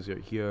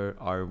integrators here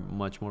are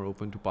much more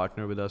open to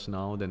partner with us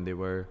now than they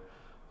were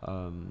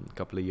a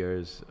couple of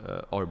years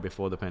or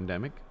before the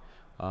pandemic,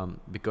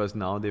 because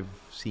now they've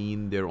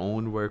seen their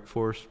own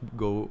workforce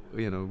go,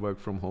 work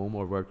from home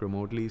or work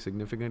remotely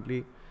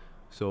significantly.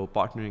 So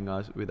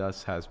partnering with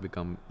us has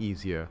become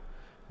easier,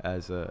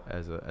 as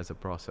a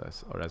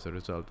process or as a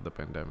result of the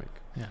pandemic.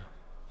 Yeah.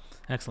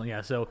 Excellent.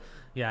 Yeah. So,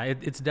 yeah,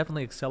 it's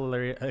definitely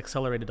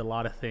accelerated a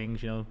lot of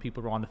things. You know,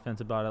 people were on the fence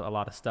about a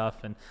lot of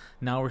stuff, and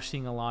now we're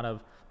seeing a lot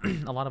of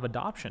a lot of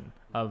adoption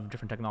of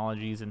different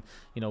technologies. And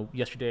you know,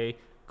 yesterday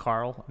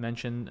Carl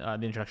mentioned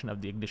the introduction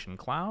of the Ignition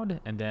Cloud,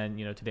 and then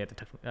you know today at the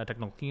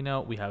technical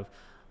keynote we have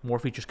more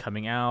features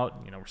coming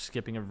out. You know, we're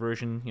skipping a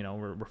version. You know,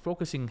 we're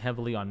focusing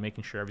heavily on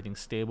making sure everything's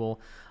stable.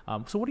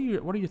 So, what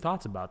are your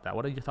thoughts about that?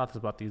 What are your thoughts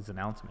about these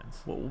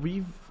announcements? Well,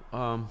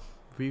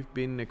 we've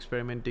been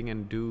experimenting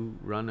and do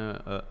run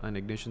an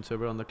Ignition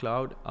server on the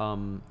cloud.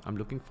 I'm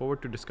looking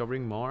forward to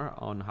discovering more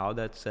on how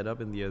that's set up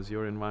in the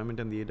Azure environment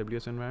and the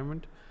AWS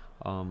environment.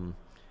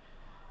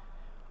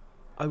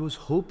 I was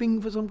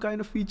hoping for some kind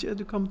of feature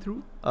to come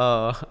through.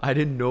 I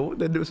didn't know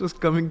that this was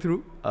coming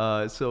through.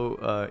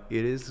 So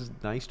it is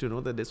nice to know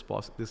that this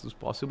is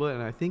possible,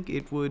 and I think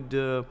it would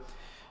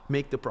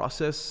make the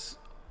process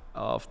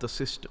of the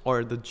system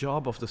or the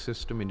job of the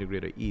system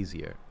integrator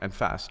easier and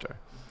faster.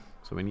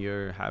 So when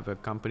you have a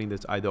company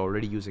that's either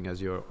already using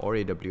Azure or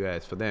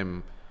AWS, for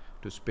them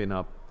to spin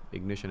up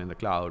Ignition in the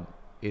cloud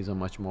is a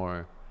much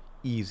more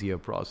easier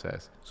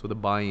process. So the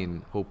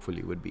buy-in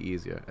hopefully would be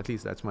easier. At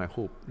least that's my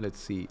hope. Let's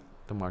see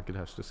the market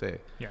has to say.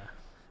 Yeah,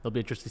 it'll be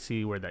interesting to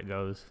see where that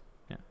goes.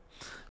 Yeah.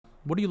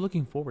 What are you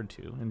looking forward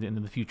to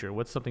in the future?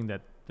 What's something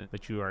that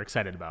you are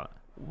excited about?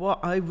 Well,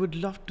 I would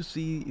love to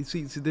see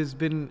there's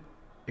been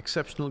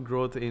exceptional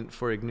growth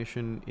for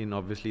Ignition in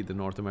obviously the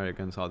North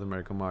America and South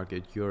America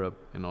market, Europe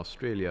and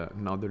Australia.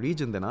 Now the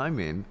region that I'm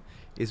in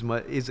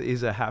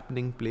is a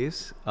happening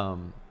place,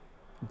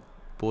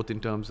 both in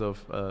terms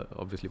of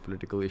obviously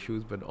political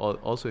issues, but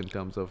also in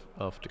terms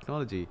of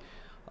technology.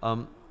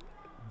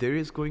 There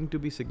is going to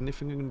be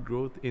significant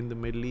growth in the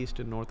Middle East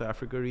and North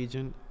Africa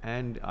region,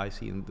 and I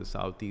see in the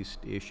Southeast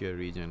Asia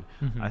region.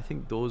 Mm-hmm. I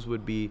think those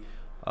would be,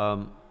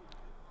 I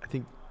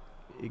think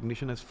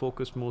Ignition has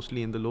focused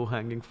mostly in the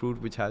low-hanging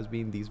fruit, which has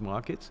been these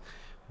markets,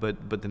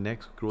 but the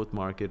next growth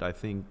market, I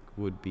think,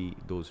 would be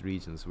those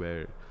regions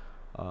where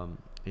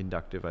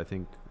Inductive, I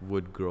think,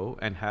 would grow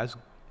and has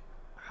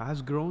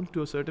grown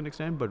to a certain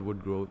extent, but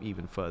would grow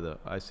even further.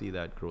 I see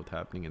that growth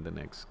happening in the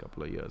next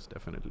couple of years,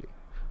 definitely.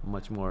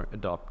 Much more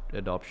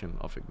adoption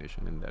of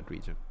Ignition in that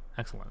region.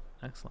 Excellent.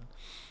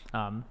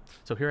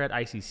 So here at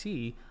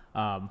ICC,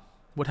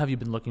 what have you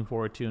been looking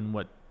forward to, and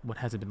what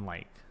has it been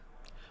like?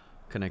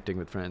 Connecting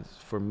with friends.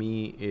 For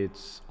me,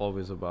 it's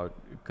always about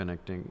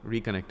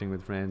reconnecting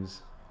with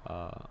friends,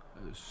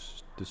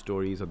 the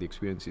stories or the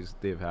experiences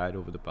they've had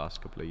over the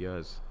past couple of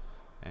years,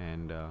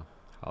 and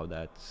how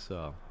that's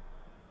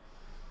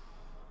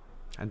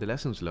and the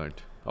lessons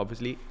learned.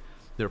 Obviously,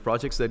 there are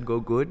projects that go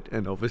good,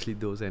 and obviously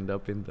those end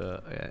up in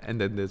and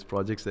then there's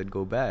projects that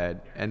go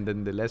bad, and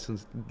then the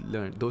lessons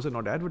learned, those are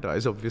not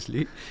advertised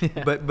obviously,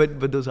 but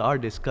those are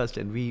discussed,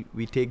 and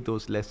we take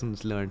those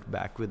lessons learned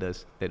back with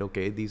us, that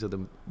okay,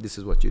 this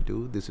is what you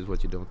do, this is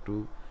what you don't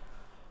do,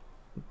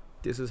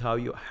 this is how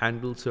you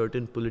handle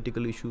certain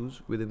political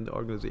issues within the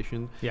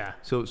organization. Yeah.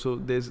 So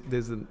there's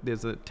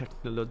a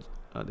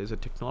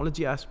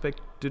technology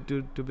aspect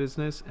to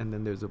business, and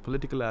then there's a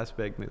political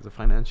aspect, and there's a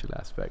financial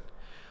aspect.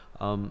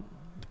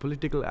 The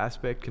political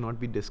aspect cannot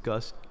be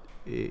discussed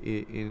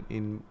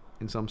in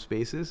some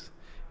spaces,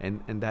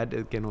 and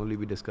that can only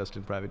be discussed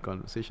in private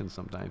conversations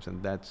sometimes,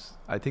 and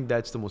I think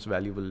that's the most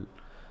valuable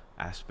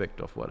aspect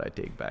of what I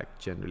take back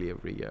generally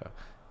every year,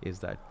 is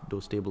that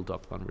those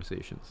tabletop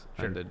conversations.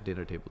 Sure. And the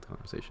dinner table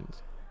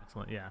conversations.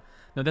 Excellent. Yeah.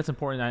 No, that's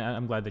important.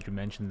 I'm glad that you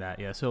mentioned that.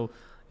 Yeah. So,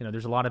 you know,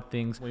 there's a lot of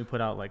things when we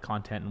put out like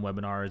content and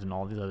webinars and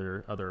all these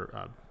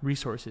other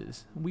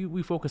resources.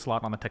 We focus a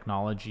lot on the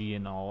technology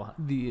and all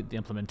the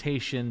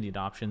implementation, the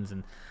adoptions,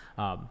 and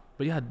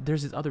but yeah,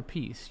 there's this other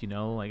piece. You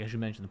know, like as you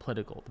mentioned, the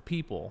political, the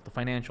people, the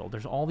financial.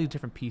 There's all these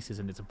different pieces,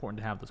 and it's important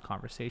to have those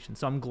conversations.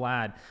 So I'm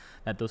glad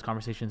that those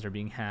conversations are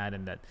being had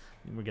and that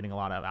we're getting a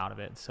lot out of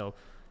it. So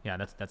yeah,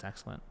 that's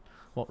excellent.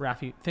 Well,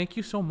 Rafi, thank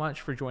you so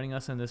much for joining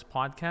us in this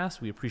podcast.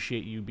 We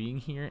appreciate you being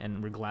here,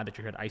 and we're glad that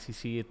you're here at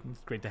ICC.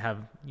 It's great to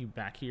have you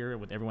back here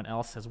with everyone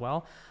else as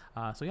well.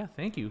 So yeah,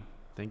 thank you.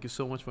 Thank you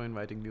so much for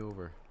inviting me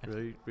over.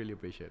 Really, really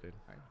appreciate it.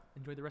 All right.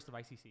 Enjoy the rest of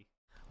ICC.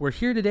 We're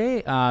here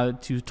today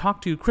to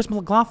talk to Chris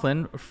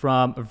McLaughlin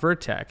from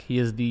Vertec. He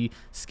is the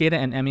SCADA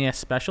and MES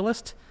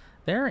specialist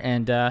there,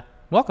 and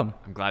welcome.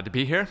 I'm glad to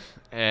be here,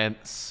 and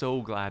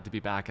so glad to be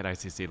back at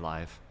ICC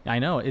Live. I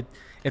know.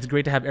 It's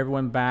great to have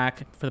everyone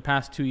back. For the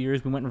past 2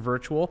 years, we went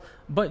virtual,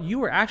 but you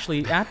were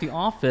actually at the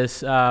office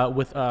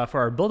for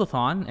our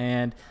Build-a-thon,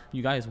 and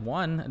you guys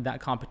won that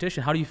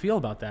competition. How do you feel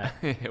about that?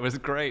 It was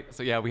great.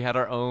 So yeah, we had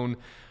our own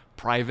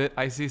private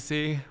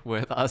ICC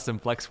with us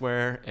and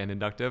Flexware and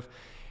Inductive,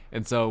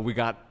 and so we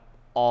got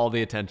all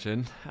the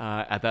attention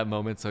at that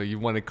moment. So you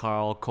wanted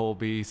Carl,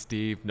 Colby,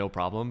 Steve, no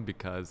problem,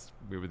 because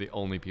we were the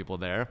only people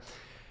there.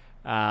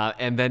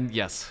 And then,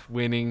 yes,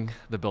 winning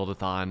the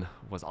Build-a-thon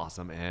was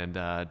awesome. And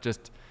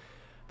just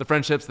the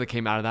friendships that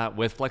came out of that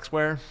with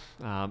Flexware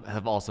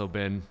have also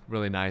been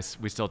really nice.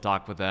 We still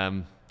talk with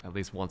them at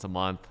least once a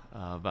month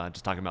of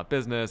just talking about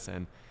business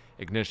and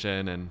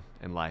Ignition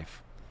and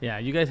life. Yeah,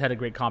 you guys had a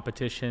great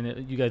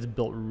competition. You guys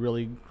built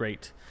really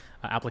great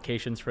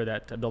applications for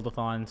that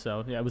build-a-thon.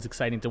 So yeah, it was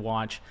exciting to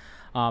watch.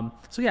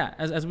 So yeah,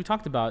 as we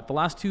talked about, the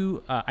last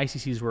two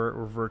ICCs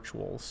were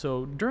virtual.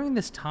 So during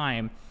this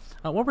time,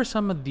 what were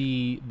some of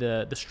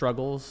the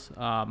struggles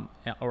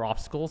or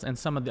obstacles and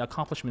some of the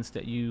accomplishments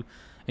that you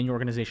and your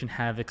organization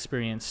have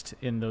experienced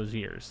in those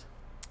years?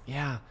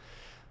 Yeah.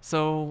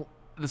 So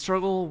the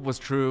struggle was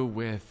true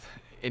with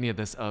any of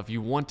this of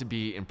you want to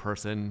be in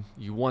person,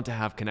 you want to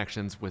have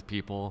connections with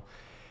people,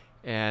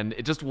 and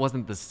it just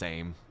wasn't the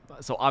same.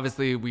 So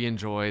obviously we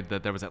enjoyed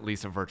that there was at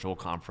least a virtual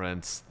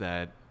conference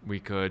that we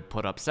could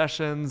put up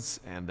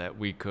sessions and that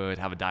we could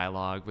have a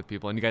dialogue with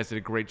people. And you guys did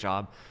a great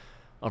job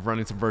of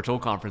running some virtual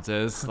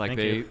conferences. Like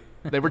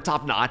they were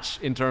top notch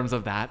in terms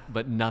of that,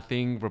 but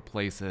nothing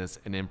replaces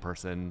an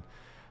in-person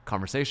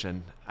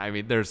conversation. I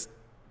mean, there's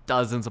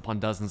dozens upon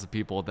dozens of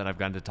people that I've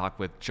gotten to talk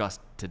with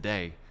just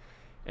today.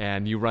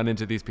 And you run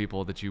into these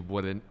people that you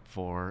wouldn't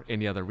for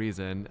any other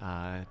reason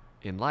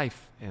in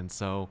life. And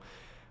so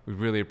we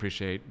really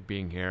appreciate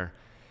being here.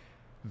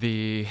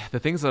 The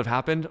things that have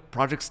happened,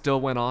 projects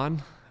still went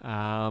on.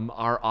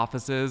 Our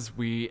offices,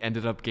 we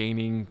ended up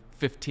gaining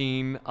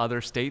 15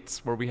 other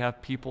states where we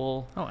have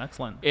people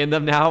in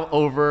them now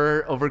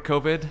over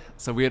COVID.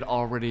 So we had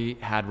already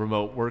had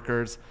remote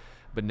workers,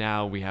 but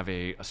now we have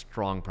a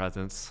strong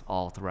presence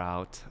all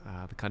throughout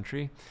the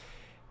country.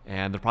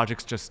 And the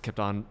projects just kept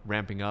on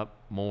ramping up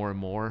more and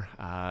more.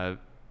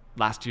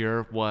 Last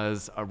year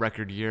was a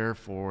record year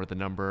for the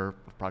number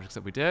of projects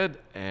that we did.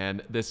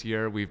 And this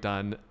year we've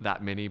done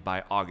that many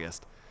by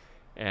August.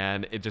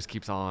 And it just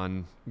keeps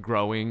on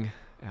growing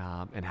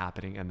and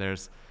happening. And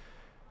there's,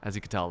 as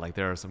you can tell, like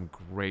there are some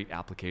great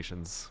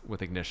applications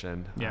with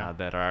Ignition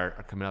that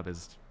are coming up.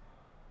 It's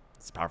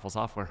powerful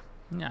software.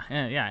 Yeah.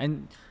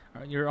 And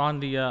you're on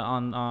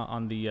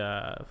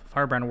the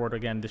Firebrand Award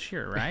again this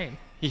year, right?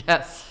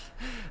 Yes.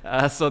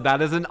 So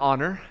that is an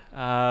honor.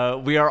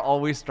 We are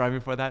always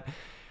striving for that.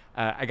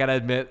 I got to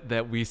admit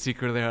that we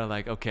secretly are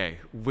like, okay,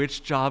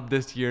 which job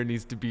this year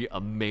needs to be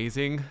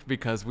amazing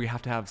because we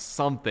have to have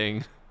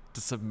something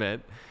to submit.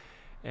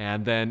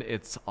 And then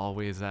it's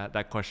always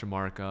that question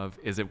mark of,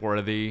 is it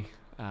worthy?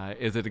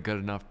 Is it a good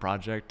enough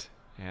project?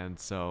 And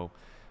so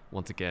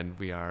once again,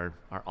 we are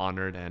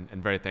honored and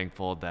very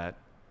thankful that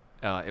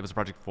it was a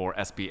project for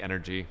SB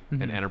Energy,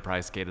 an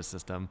enterprise SCADA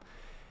system.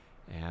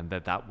 And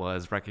that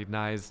was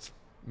recognized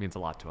means a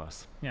lot to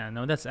us. Yeah,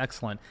 no, that's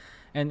excellent.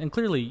 And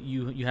clearly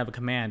you have a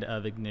command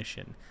of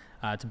Ignition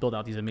to build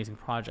out these amazing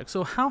projects.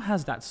 So how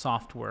has that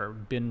software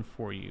been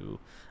for you?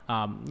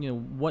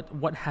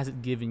 What has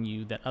it given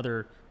you that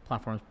other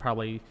platforms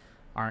probably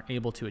aren't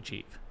able to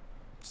achieve?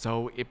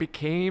 So it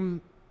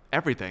became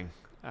everything.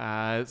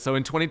 So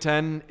in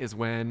 2010 is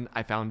when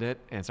I found it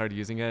and started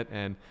using it.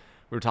 And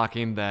we were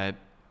talking that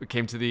we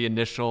came to the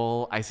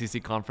initial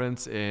ICC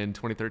conference in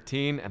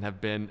 2013 and have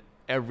been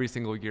every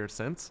single year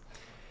since.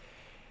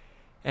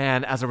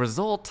 And as a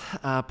result,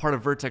 part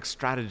of Vertex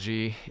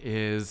strategy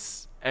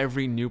is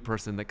every new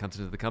person that comes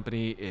into the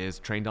company is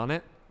trained on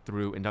it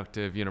through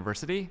Inductive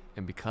University.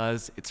 And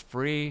because it's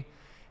free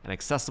and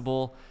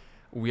accessible,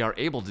 we are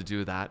able to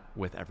do that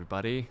with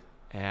everybody.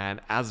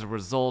 And as a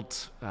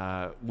result,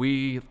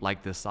 we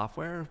like this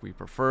software. We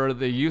prefer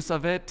the use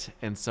of it.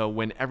 And so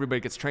when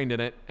everybody gets trained in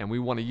it and we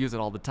want to use it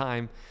all the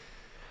time,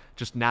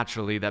 just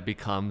naturally that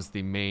becomes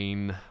the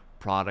main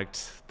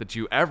product that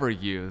you ever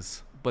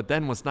use. But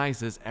then what's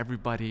nice is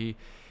everybody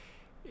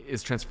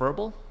is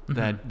transferable,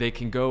 that they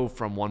can go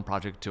from one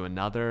project to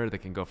another, they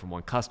can go from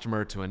one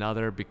customer to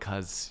another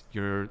because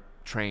you're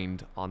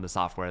trained on the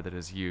software that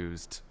is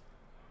used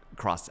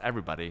across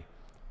everybody.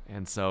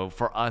 And so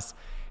for us,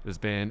 it has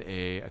been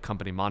a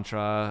company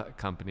mantra, a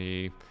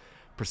company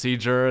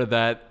procedure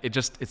that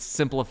it's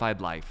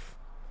simplified life.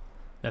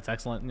 That's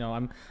excellent.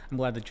 I'm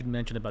glad that you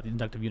mentioned about the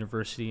Inductive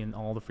University and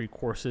all the free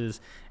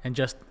courses and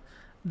just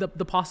the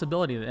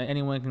possibility that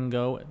anyone can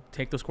go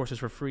take those courses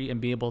for free and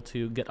be able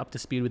to get up to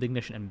speed with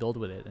Ignition and build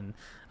with it. And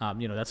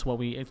that's what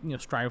we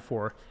strive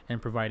for in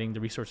providing the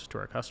resources to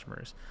our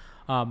customers.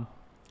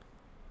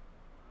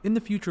 In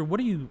the future, what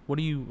are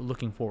you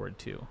looking forward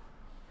to?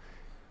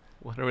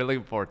 What are we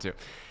looking forward to?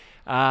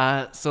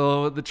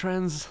 So the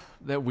trends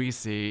that we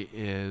see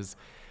is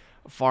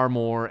far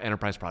more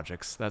enterprise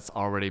projects. That's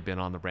already been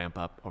on the ramp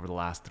up over the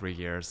last 3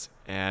 years.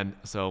 And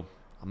so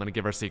I'm going to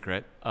give our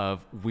secret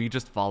of we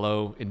just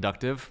follow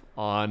Inductive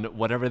on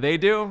whatever they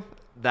do.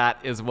 That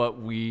is what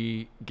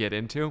we get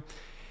into.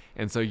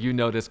 And so you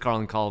noticed Carl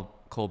and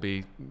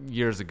Colby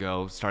years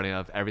ago starting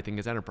off everything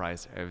is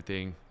enterprise.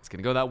 Everything is going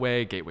to go that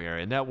way. Gateway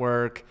area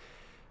network,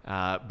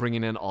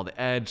 bringing in all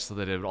the edge so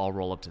that it would all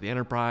roll up to the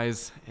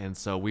enterprise. And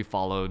so we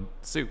followed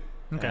suit.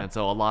 Okay. And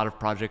so a lot of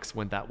projects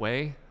went that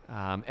way.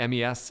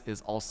 MES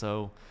is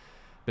also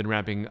been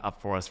ramping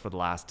up for us for the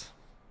last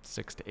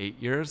 6 to 8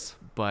 years,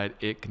 but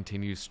it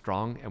continues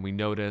strong. And we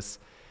notice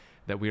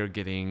that we are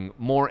getting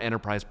more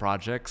enterprise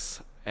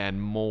projects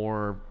and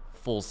more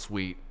full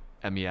suite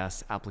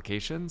MES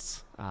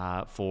applications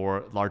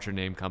for larger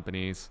name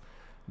companies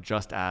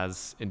just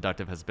as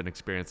Inductive has been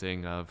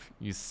experiencing. Of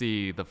you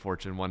see the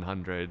Fortune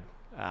 100,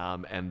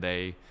 and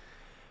they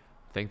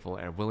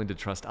thankfully are willing to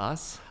trust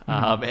us,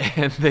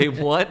 and they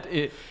want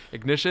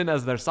Ignition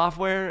as their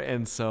software,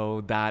 and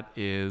so that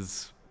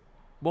is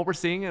what we're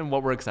seeing and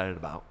what we're excited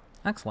about.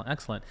 Excellent,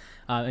 excellent.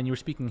 And you were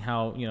speaking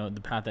how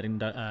the path that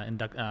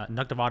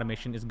inductive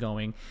automation is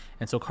going,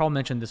 and so Carl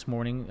mentioned this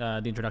morning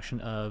the introduction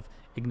of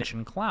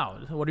Ignition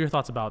Cloud. What are your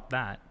thoughts about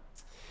that?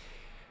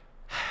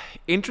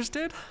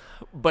 Interested,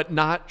 but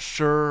not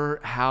sure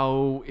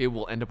how it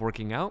will end up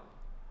working out.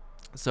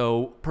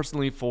 So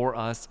personally, for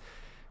us,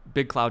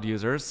 big cloud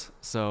users,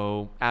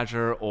 so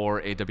Azure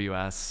or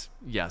AWS,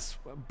 yes,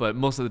 but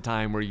most of the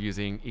time we're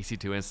using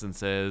EC2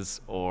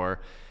 instances or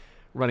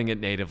running it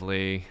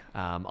natively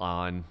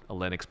on a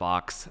Linux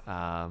box,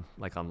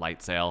 like on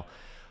Lightsail.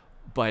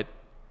 But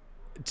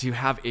to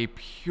have a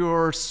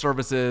pure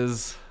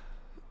services,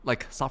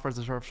 like software as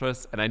a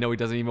service, and I know he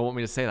doesn't even want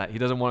me to say that. He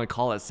doesn't want to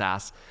call it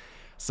SaaS.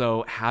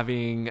 So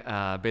having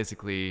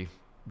basically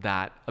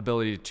that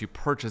ability to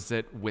purchase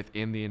it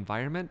within the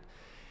environment,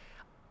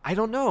 I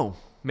don't know.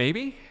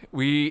 Maybe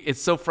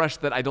it's so fresh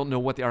that I don't know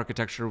what the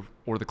architecture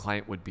or the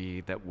client would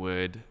be that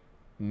would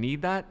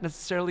need that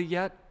necessarily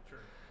yet. Sure.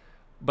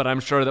 But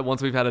I'm sure that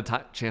once we've had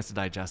a chance to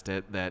digest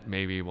it, that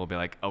maybe we'll be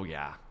like, oh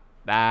yeah,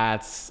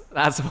 that's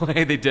the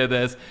way they did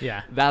this.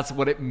 Yeah. That's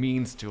what it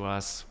means to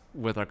us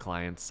with our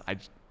clients.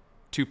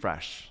 Too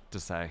fresh to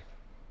say.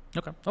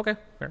 Okay,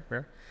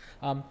 fair.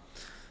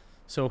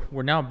 So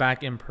we're now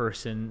back in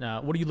person.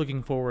 What are you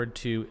looking forward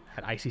to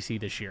at ICC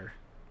this year?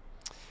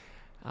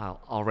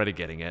 Already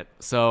getting it.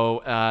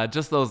 So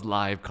just those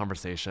live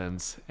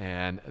conversations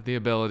and the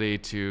ability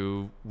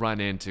to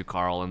run into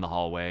Carl in the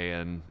hallway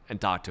and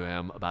talk to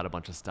him about a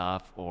bunch of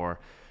stuff, or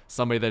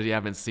somebody that you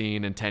haven't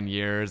seen in 10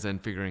 years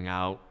and figuring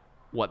out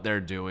what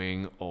they're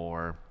doing,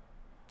 or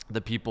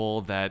the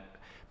people that,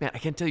 man, I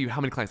can't tell you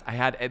how many clients. I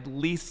had at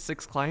least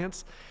 6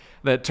 clients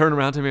that turn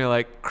around to me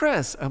like,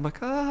 Chris. I'm like,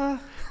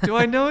 do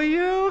I know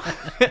you?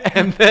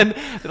 And then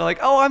they're like,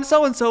 oh, I'm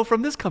so-and-so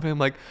from this company. I'm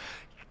like,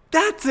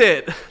 that's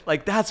it.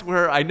 Like, that's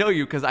where I know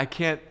you, because I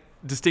can't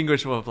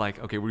distinguish of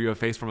like, okay, were you a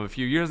face from a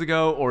few years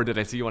ago, or did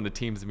I see you on a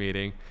Teams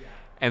meeting? Yeah.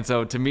 And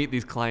so to meet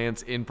these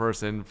clients in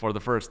person for the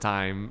first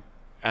time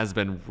has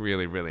been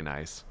really, really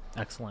nice.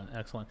 Excellent.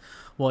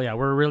 Well, yeah,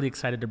 we're really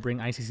excited to bring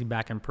ICC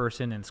back in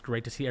person, and it's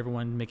great to see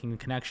everyone making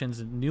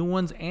connections, new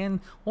ones and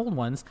old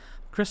ones.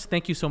 Chris,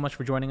 thank you so much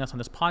for joining us on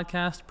this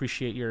podcast.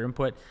 Appreciate your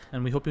input,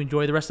 and we hope you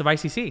enjoy the rest of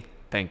ICC.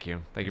 Thank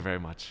you very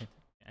much.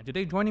 And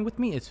today joining with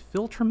me is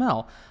Phil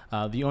Trammell,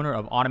 the owner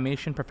of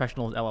Automation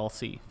Professionals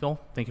LLC. Phil,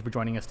 thank you for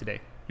joining us today.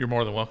 You're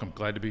more than welcome.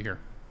 Glad to be here.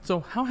 So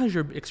how has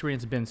your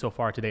experience been so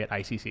far today at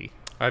ICC?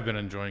 I've been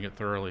enjoying it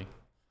thoroughly.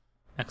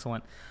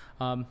 Excellent.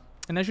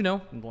 And as you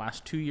know, in the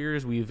last 2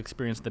 years, we've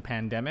experienced the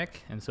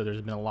pandemic, and so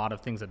there's been a lot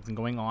of things that have been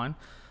going on.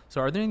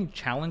 So are there any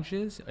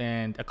challenges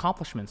and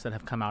accomplishments that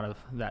have come out of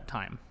that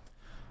time?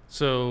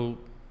 So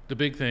the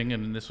big thing,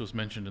 and this was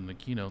mentioned in the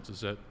keynotes,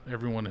 is that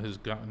everyone has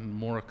gotten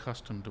more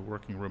accustomed to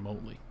working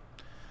remotely.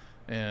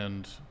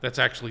 And that's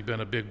actually been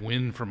a big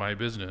win for my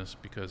business,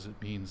 because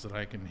it means that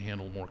I can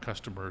handle more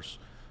customers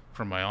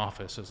from my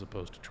office as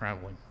opposed to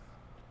traveling.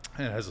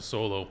 And as a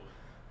solo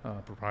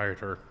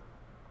proprietor,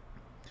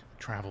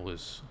 travel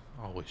is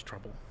always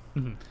trouble.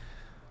 Mm-hmm.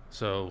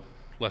 So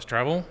less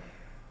travel,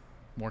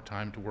 more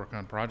time to work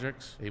on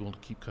projects, able to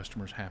keep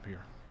customers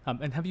happier.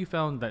 And have you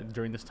found that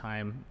during this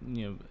time,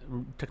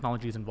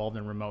 technologies involved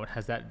in remote,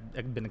 has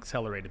that been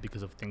accelerated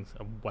because of things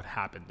of what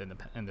happened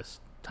in this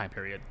time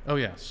period? Oh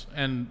yes,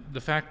 and the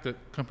fact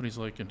that companies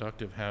like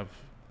Inductive have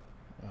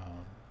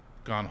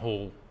gone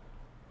whole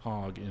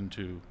hog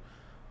into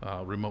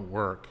remote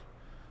work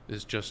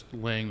is just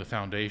laying the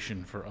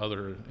foundation for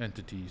other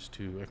entities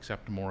to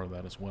accept more of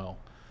that as well.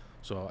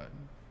 So,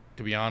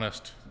 to be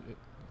honest,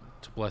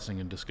 it's a blessing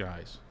in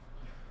disguise.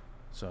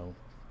 So,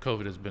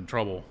 COVID has been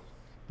trouble,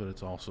 but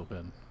it's also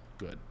been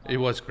good. It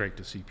was great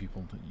to see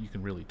people that you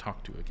can really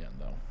talk to again,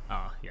 though.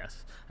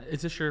 Yes.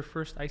 Is this your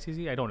first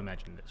ICC? I don't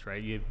imagine this,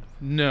 right?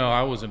 No,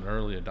 I was an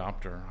early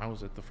adopter. I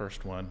was at the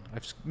first one.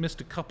 I've missed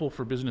a couple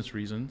for business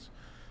reasons,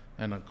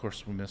 and of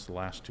course we missed the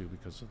last 2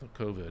 because of the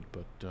COVID,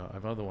 but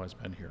I've otherwise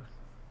been here.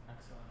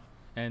 Excellent.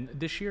 And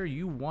this year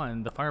you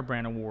won the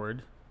Firebrand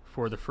Award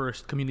for the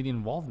first community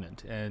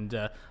involvement, and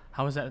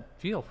how does that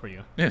feel for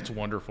you? It's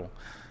wonderful.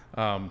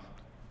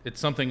 It's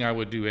something I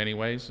would do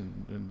anyways,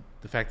 and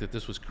the fact that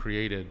this was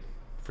created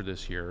for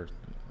this year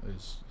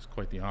is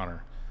quite the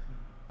honor.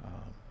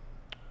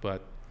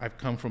 But I've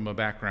come from a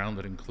background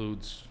that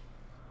includes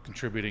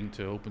contributing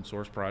to open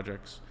source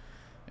projects,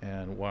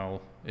 and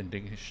while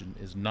Ignition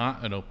is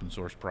not an open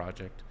source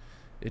project,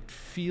 it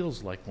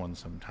feels like one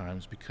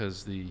sometimes,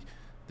 because the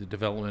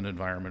development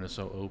environment is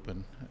so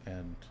open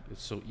and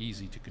it's so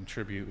easy to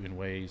contribute in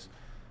ways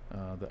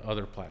that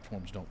other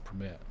platforms don't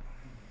permit.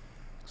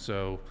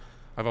 So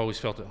I've always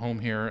felt at home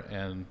here,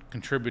 and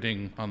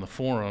contributing on the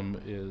forum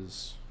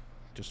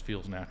just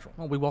feels natural.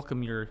 Well, we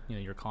welcome your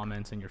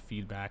comments and your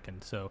feedback,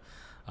 and so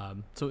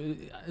So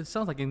it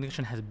sounds like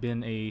Ignition has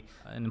been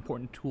an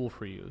important tool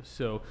for you.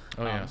 So,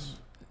 yes.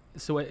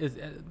 So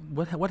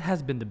what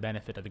has been the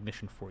benefit of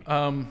Ignition for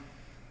you?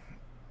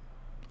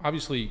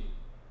 Obviously,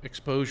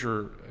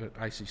 exposure at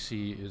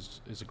ICC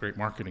is a great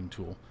marketing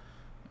tool,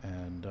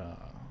 and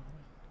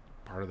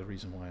part of the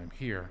reason why I'm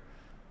here.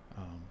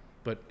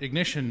 But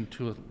Ignition,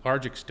 to a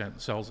large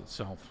extent, sells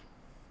itself.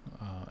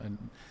 And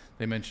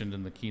they mentioned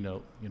in the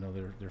keynote,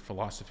 their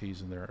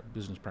philosophies and their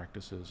business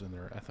practices and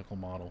their ethical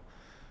model,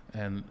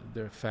 and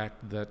the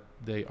fact that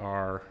they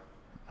are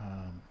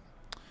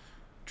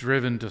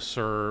driven to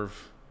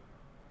serve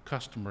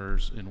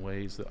customers in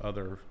ways that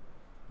other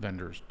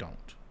vendors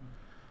don't.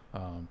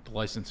 The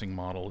licensing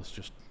model is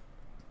just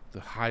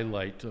the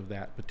highlight of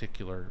that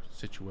particular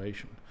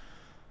situation.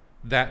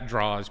 That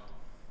draws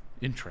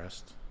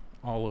interest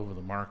all over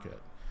the market.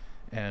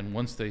 And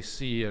once they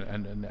see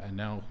and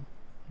now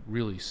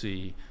really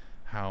see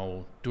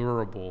how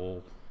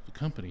durable the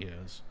company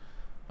is,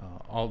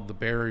 all the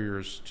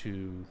barriers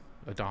to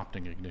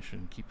adopting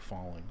Ignition keep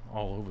falling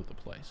all over the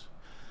place.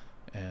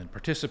 And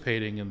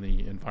participating in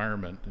the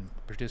environment and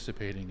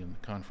participating in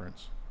the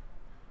conference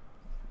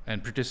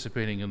and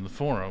participating in the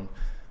forum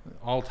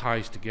all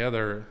ties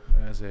together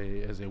as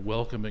a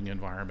welcoming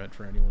environment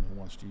for anyone who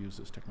wants to use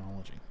this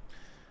technology.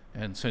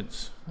 And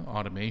since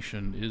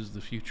automation is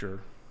the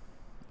future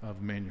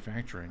of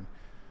manufacturing,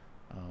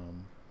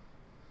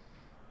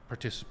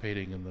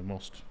 participating in the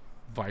most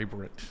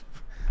vibrant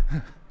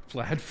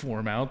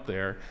platform out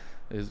there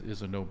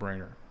is a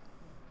no-brainer.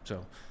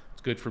 So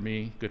it's good for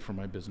me, good for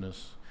my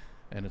business,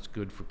 and it's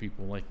good for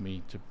people like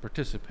me to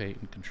participate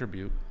and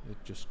contribute. It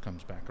just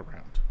comes back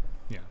around.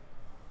 Yeah.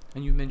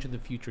 And you mentioned the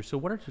future. So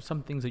what are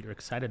some things that you're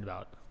excited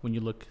about when you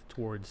look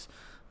towards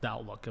the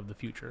outlook of the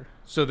future?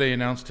 So they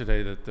announced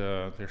today that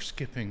they're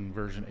skipping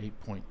version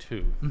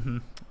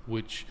 8.2,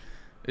 which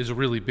is a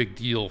really big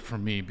deal for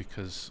me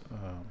because,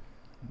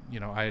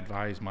 I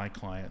advise my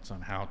clients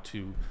on how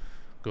to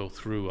go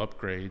through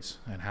upgrades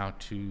and how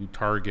to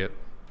target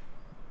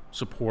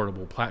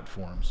supportable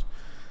platforms.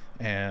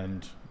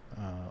 And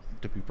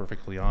to be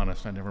perfectly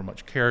honest, I never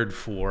much cared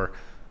for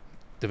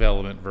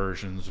development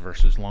versions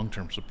versus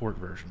long-term support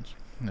versions.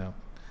 Now,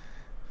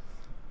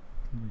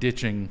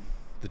 ditching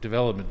the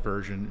development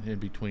version in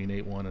between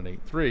 8.1 and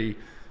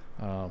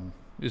 8.3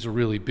 is a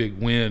really big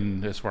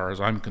win as far as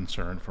I'm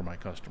concerned for my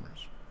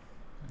customers.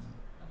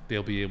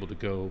 They'll be able to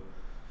go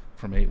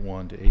from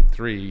 8.1 to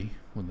 8.3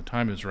 when the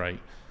time is right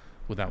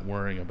without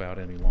worrying about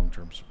any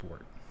long-term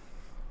support.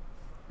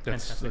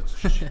 That's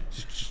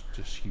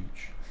just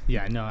huge.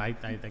 Yeah, no, I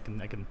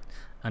can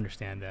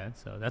understand that.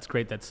 So that's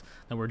great that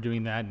we're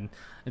doing that, and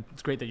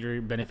it's great that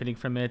you're benefiting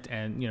from it,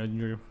 and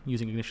you're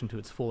using Ignition to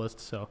its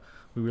fullest. So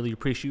we really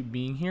appreciate you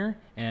being here,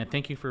 and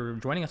thank you for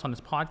joining us on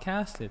this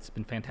podcast. It's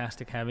been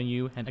fantastic having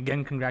you, and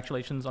again,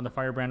 congratulations on the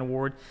Firebrand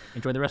Award.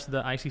 Enjoy the rest of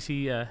the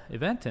ICC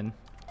event, and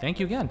thank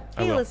you again.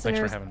 Hey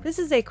listeners, this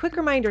is a quick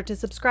reminder to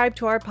subscribe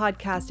to our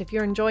podcast if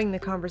you're enjoying the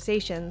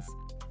conversations.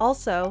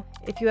 Also,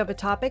 if you have a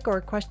topic or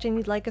a question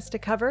you'd like us to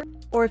cover,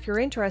 or if you're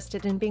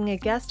interested in being a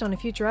guest on a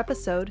future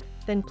episode,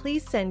 then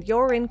please send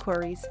your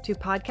inquiries to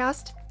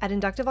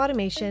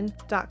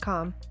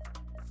podcast@inductiveautomation.com.